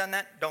y'all done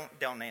that?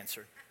 Don't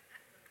answer.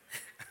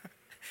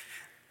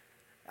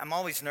 I'm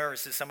always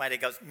nervous if somebody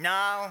goes,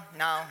 no,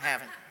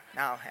 haven't.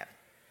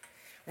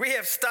 We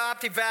have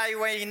stopped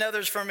evaluating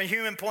others from a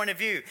human point of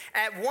view.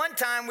 At one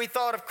time, we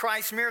thought of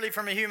Christ merely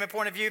from a human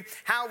point of view.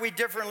 How we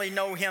differently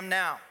know him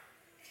now.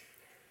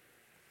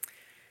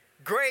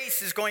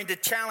 Grace is going to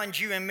challenge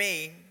you and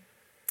me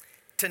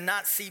to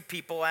not see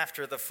people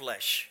after the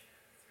flesh.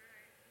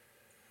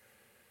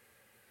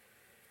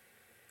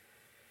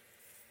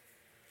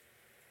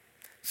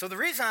 So the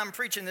reason I'm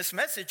preaching this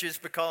message is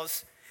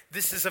because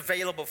this is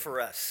available for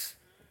us.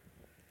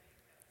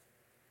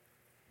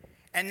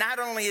 And not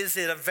only is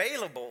it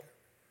available,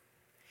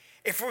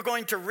 if we're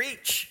going to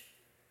reach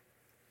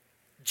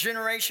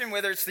generation,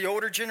 whether it's the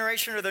older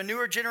generation or the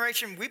newer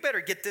generation, we better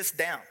get this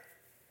down.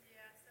 Yes,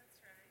 that's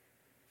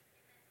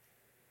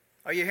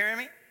right. Are you hearing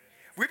me?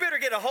 We better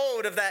get a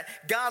hold of that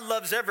God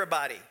loves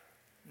everybody,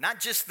 not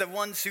just the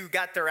ones who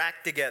got their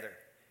act together.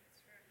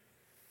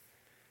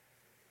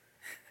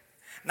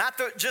 Not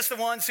just the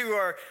ones who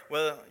are,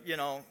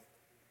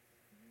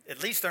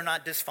 at least they're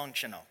not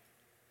dysfunctional.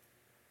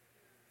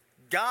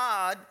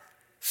 God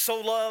so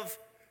loved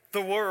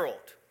the world.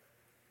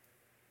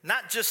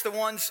 Not just the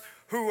ones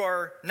who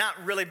are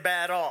not really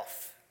bad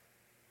off.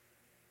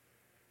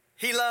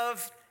 He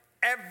loved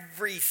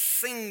every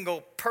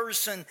single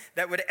person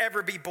that would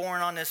ever be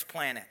born on this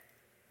planet.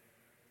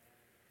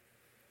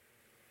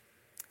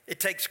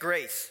 It takes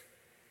grace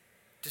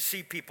to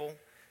see people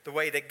the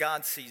way that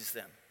God sees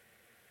them.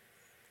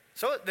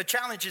 So the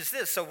challenge is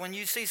this. So when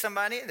you see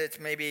somebody that's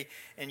maybe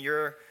in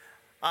your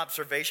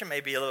observation,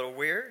 maybe a little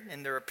weird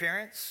in their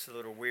appearance, a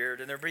little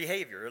weird in their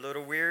behavior, a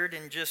little weird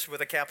in just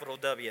with a capital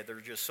W, they're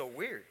just so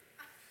weird.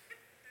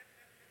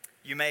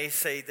 You may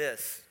say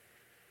this,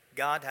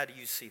 God, how do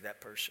you see that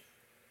person?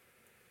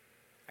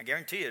 I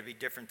guarantee you it'll be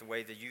different the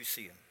way that you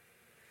see them.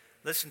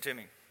 Listen to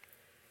me.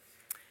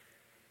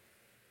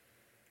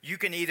 You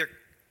can either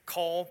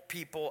call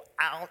people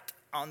out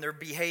on their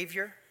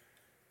behavior,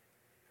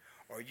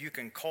 or you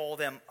can call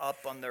them up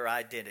on their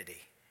identity.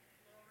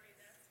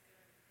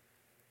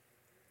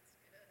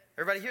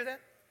 Everybody hear that?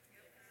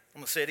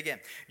 I'm going to say it again.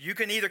 You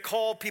can either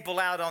call people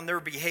out on their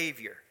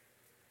behavior,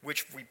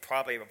 which we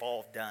probably have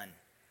all done.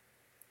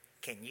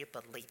 Can you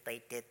believe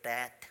they did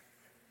that?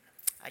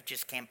 I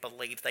just can't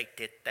believe they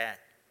did that.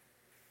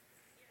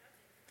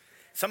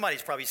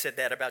 Somebody's probably said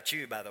that about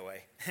you, by the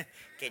way.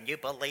 Can you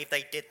believe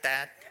they did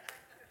that?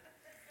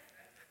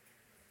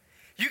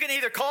 You can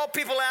either call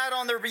people out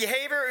on their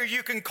behavior or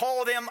you can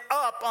call them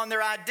up on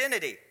their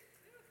identity.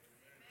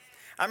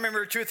 I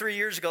remember 2 or 3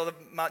 years ago,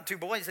 my two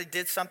boys, they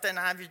did something.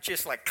 I was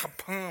just like,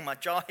 kaboom, my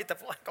jaw hit the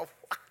floor. I go,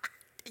 what?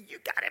 You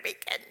got to be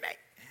kidding me.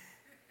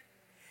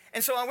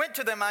 And so I went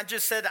to them. I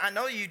just said, I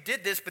know you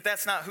did this, but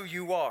that's not who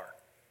you are.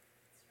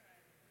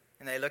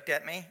 And they looked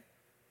at me.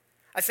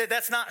 I said,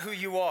 that's not who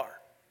you are.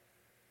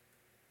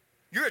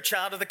 You're a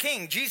child of the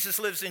King. Jesus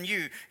lives in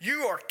you.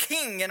 You are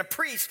king and a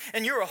priest,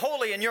 and you're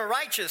holy and you're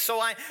righteous. So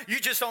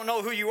you just don't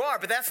know who you are,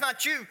 but that's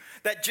not you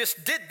that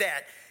just did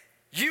that.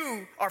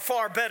 You are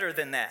far better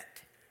than that.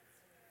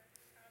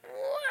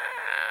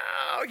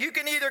 Wow. You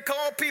can either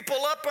call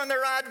people up on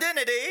their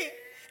identity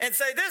and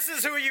say, this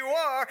is who you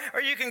are, or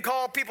you can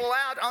call people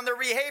out on their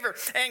behavior.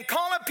 And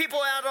calling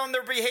people out on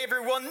their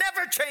behavior will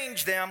never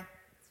change them.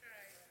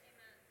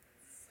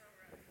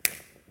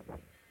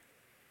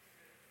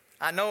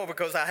 I know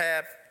because I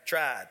have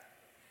tried.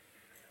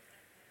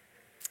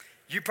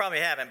 You probably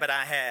haven't, but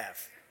I have.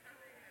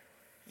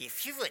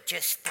 If you would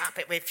just stop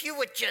it, if you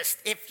would just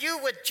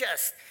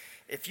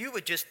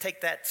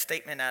take that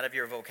statement out of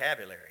your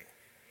vocabulary.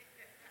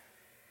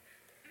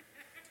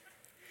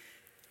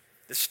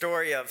 The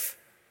story of,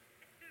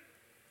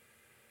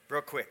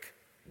 real quick,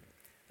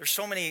 there's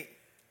so many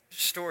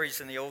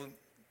stories in the Old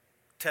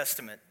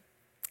Testament,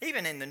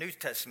 even in the New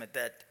Testament,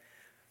 that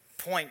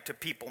point to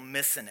people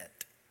missing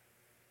it.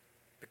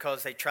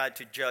 Because they tried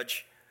to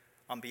judge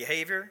on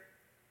behavior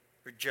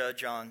or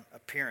judge on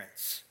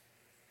appearance.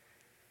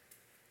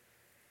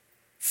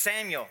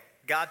 Samuel,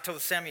 God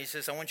told Samuel, he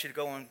says, I want you to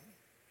go and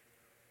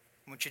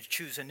I want you to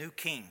choose a new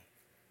king.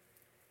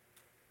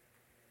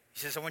 He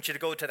says, I want you to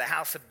go to the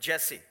house of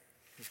Jesse.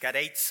 He's got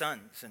 8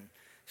 sons. And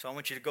so I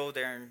want you to go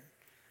there and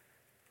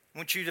I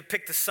want you to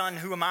pick the son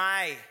whom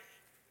I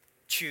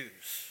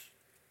choose.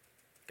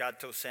 God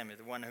told Samuel,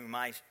 the one whom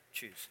I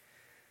choose.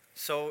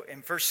 So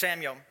in 1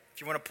 Samuel, if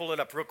you want to pull it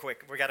up real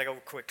quick, we got to go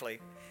quickly.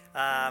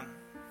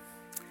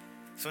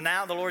 So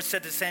now the Lord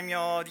said to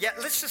Samuel,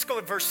 let's just go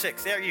to verse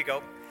 6. There you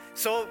go.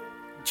 So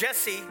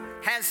Jesse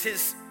has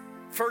his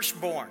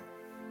firstborn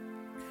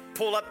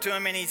pull up to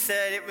him, and he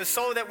said, it was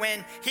so that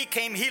when he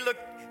came, he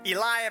looked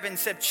Eliab and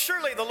said,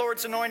 surely the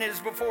Lord's anointed is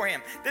before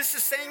him. This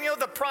is Samuel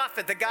the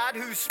prophet, the God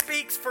who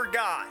speaks for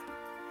God.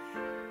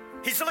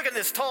 He's looking at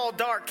this tall,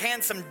 dark,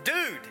 handsome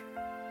dude.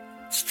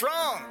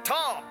 Strong,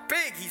 tall,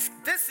 big.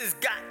 This has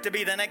got to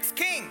be the next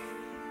king.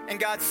 And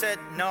God said,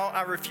 no,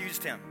 I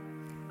refused him.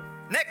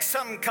 Next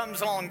son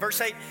comes along,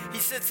 verse 8. He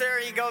sits there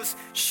and he goes,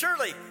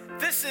 surely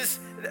this is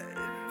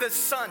the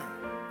son.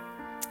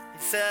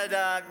 He said,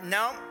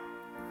 no,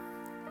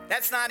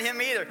 that's not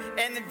him either.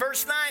 And in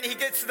verse 9, he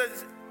gets to the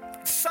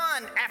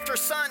son after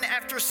son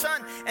after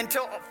son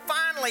until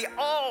finally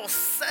all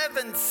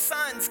 7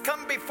 sons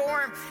come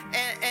before him.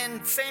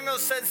 And Samuel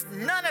says,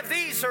 none of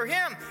these are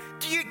him.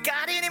 Do you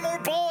got any more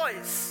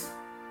boys?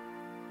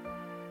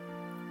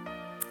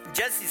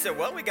 Jesse said,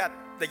 well, we got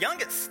the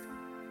youngest.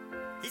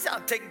 He's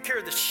out taking care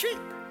of the sheep.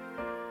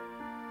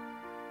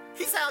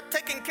 He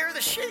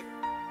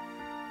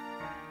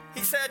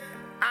said,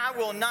 I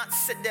will not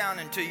sit down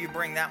until you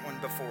bring that one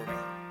before me.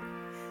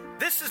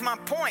 This is my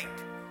point.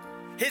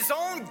 His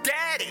own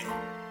daddy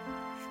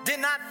did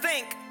not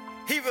think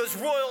he was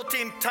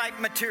royalty type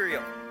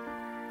material.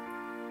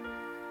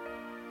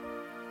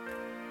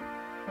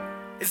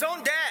 His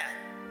own dad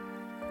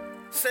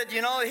said,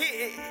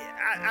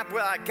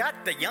 I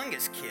got the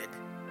youngest kid.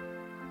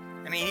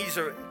 I mean, he's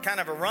a kind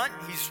of a runt.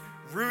 He's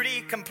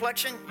ruddy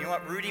complexion. You know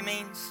what ruddy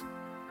means?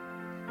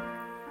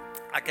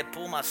 I could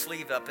pull my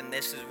sleeve up and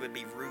would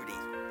be ruddy.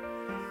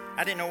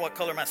 I didn't know what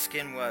color my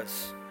skin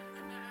was.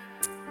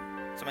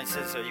 Somebody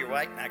says, are you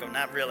white? And I go,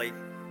 not really.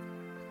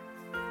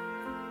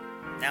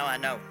 Now I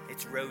know.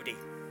 It's ruddy.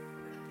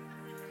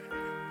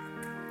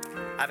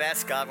 I've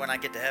asked God when I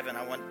get to heaven,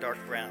 I want dark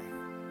brown.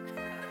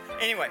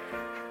 Anyway.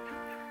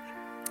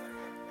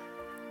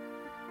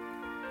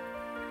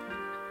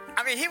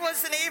 I mean, he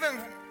wasn't even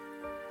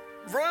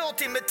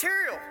royalty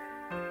material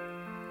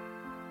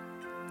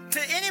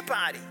to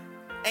anybody.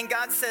 And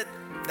God said,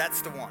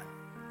 that's the one.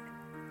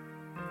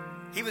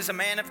 He was a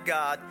man of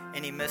God,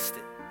 and he missed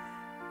it.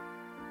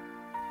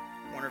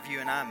 I wonder if you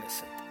and I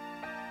miss it.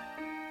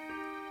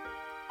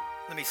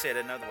 Let me say it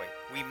another way.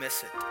 We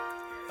miss it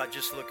by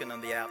just looking on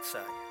the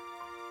outside.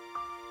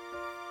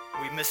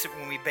 We miss it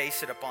when we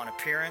base it upon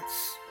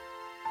appearance,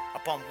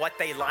 upon what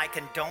they like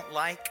and don't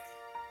like.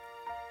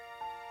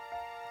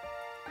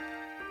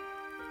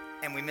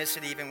 And we miss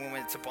it even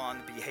when it's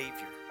upon the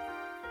behavior.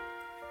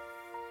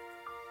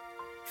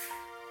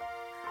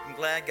 I'm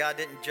glad God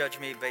didn't judge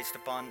me based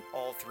upon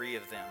all 3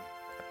 of them.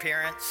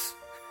 Appearance,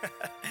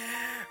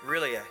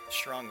 really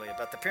strongly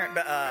about the appearance,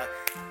 but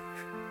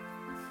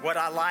what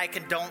I like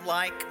and don't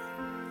like.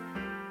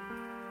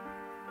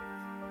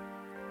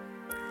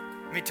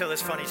 Let me tell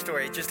this funny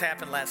story. It just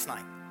happened last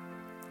night.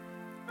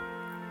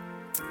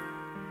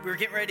 We were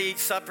getting ready to eat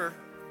supper.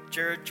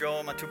 Jared,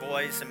 Joel, my 2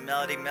 boys, and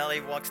Melody. Melody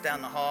walks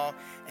down the hall,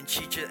 and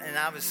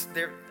I was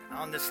there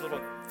on this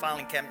little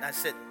filing cabinet. And I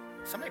said,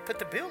 somebody put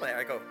the bill there.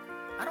 I go,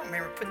 I don't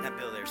remember putting that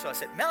bill there. So I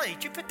said, Melody,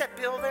 did you put that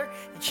bill there?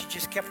 And she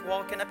just kept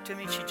walking up to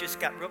me. She just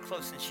got real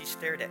close, and she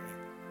stared at me.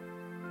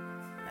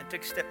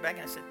 took a step back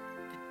and I said,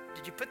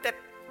 did you put that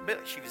bill?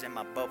 She was in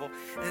my bubble.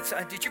 And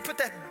so, did you put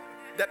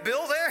that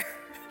bill there?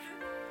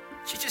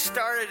 She just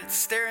started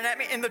staring at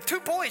me, and the two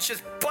boys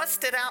just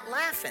busted out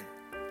laughing.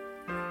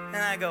 And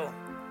I go,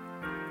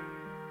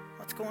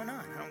 what's going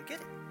on? I don't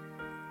get it.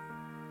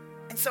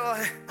 And so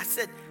I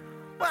said,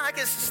 well, I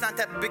guess it's not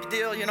that big a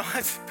deal, you know.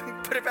 I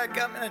put it back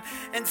up.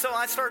 And so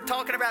I started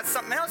talking about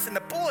something else, and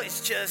the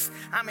boys just,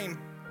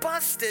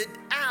 busted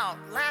out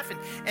laughing.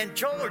 And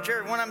Joel or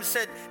Jerry, one of them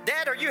said,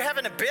 Dad, are you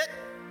having a bit?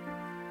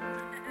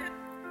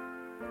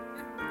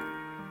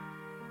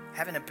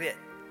 Having a bit.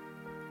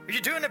 Are you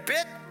doing a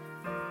bit?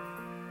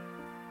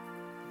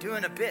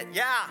 Doing a bit.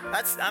 Yeah,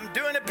 I'm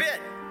doing a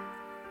bit.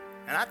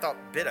 And I thought,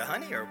 bit of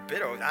honey or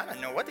bit of, I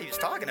don't know what he was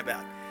talking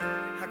about.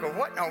 I go,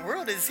 what in the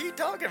world is he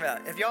talking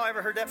about? Have y'all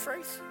ever heard that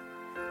phrase?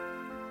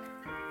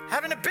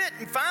 Having a bit.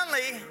 And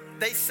finally,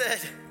 they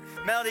said,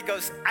 Melody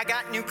goes, I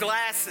got new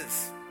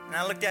glasses. And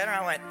I looked at her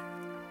and I went,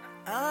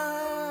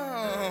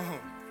 oh,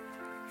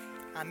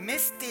 I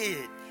missed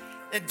it.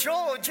 And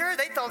Joel and Jerry,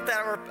 they thought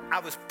that I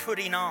was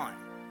putting on.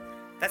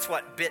 That's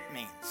what bit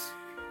means.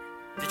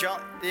 Did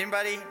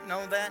anybody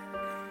know that?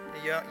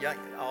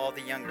 All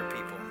the younger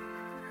people.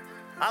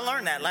 I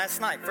learned that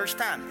last night, first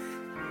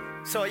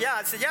time. So yeah,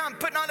 I said, yeah, I'm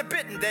putting on a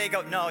bit. And they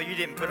go, no, you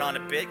didn't put on a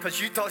bit because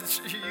you thought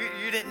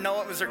you didn't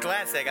know it was her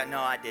glass. They go,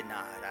 no, I did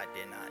not.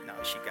 No,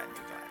 she got new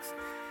glass.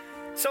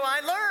 So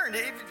I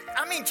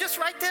learned, just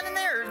right then and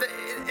there,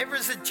 it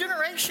was a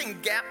generation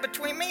gap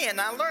between me, and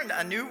I learned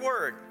a new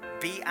word,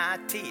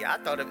 B-I-T. I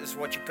thought it was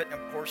what you put in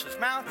a horse's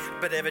mouth,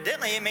 but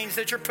evidently it means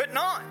that you're putting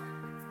on.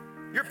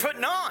 You're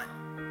putting on.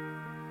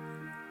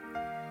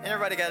 And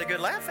everybody got a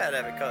good laugh out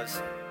of it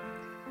because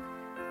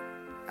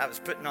I was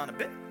putting on a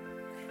bit.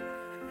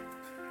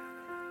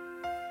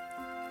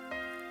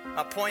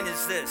 My point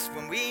is this: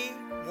 when we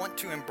want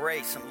to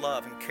embrace and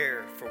love and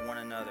care for one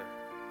another,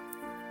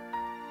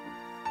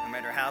 no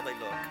matter how they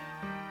look,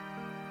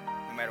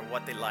 no matter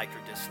what they like or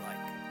dislike,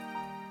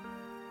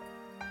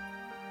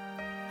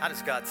 how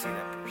does God see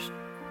that person?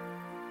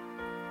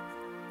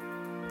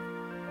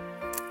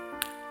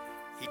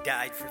 He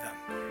died for them.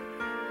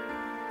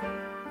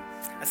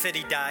 I said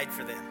he died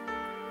for them.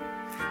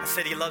 I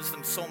said he loves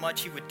them so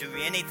much he would do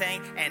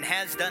anything and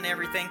has done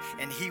everything,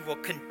 and he will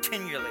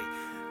continually,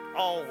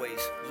 always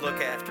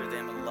look after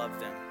them and love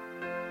them.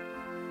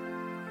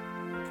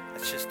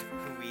 That's just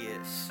who he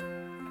is.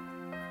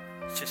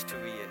 It's just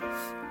who he is.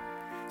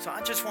 So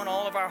I just want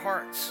all of our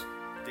hearts,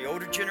 the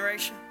older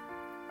generation,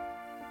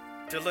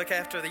 to look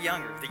after the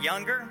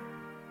younger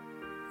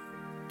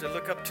to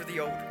look up to the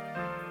older.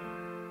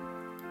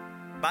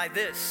 By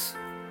this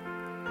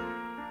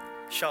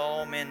shall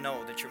all men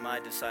know that you're my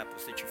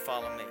disciples, that you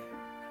follow me.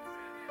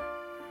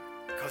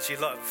 Because you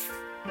love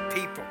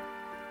people.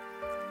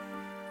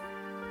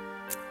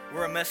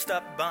 We're a messed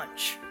up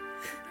bunch.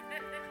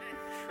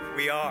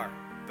 We are.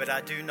 But I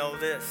do know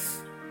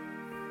this.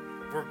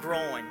 We're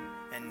growing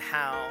in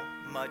how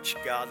much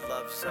God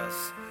loves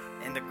us.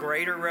 And the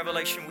greater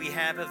revelation we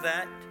have of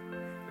that,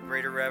 the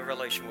greater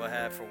revelation we'll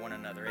have for one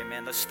another.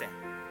 Amen. Let's stand.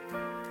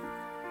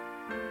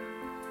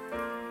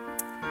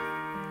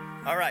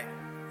 All right.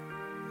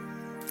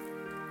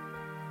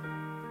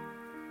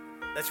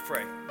 Let's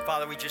pray.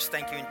 Father, we just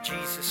thank you in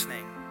Jesus'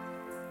 name.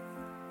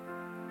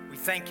 We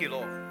thank you,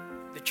 Lord,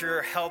 that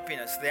you're helping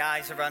us, the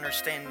eyes of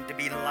understanding to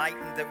be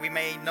enlightened, that we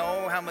may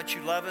know how much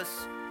you love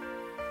us,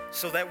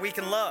 so that we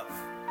can love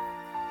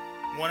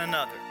one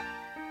another.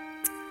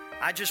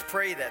 I just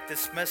pray that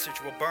this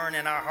message will burn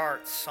in our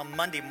hearts on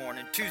Monday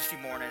morning, Tuesday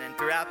morning, and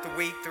throughout the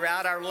week,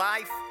 throughout our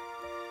life,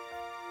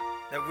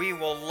 that we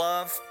will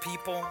love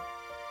people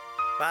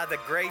by the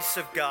grace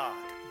of God.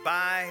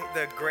 By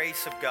the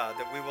grace of God,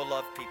 that we will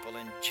love people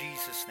in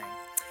Jesus' name.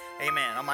 Amen.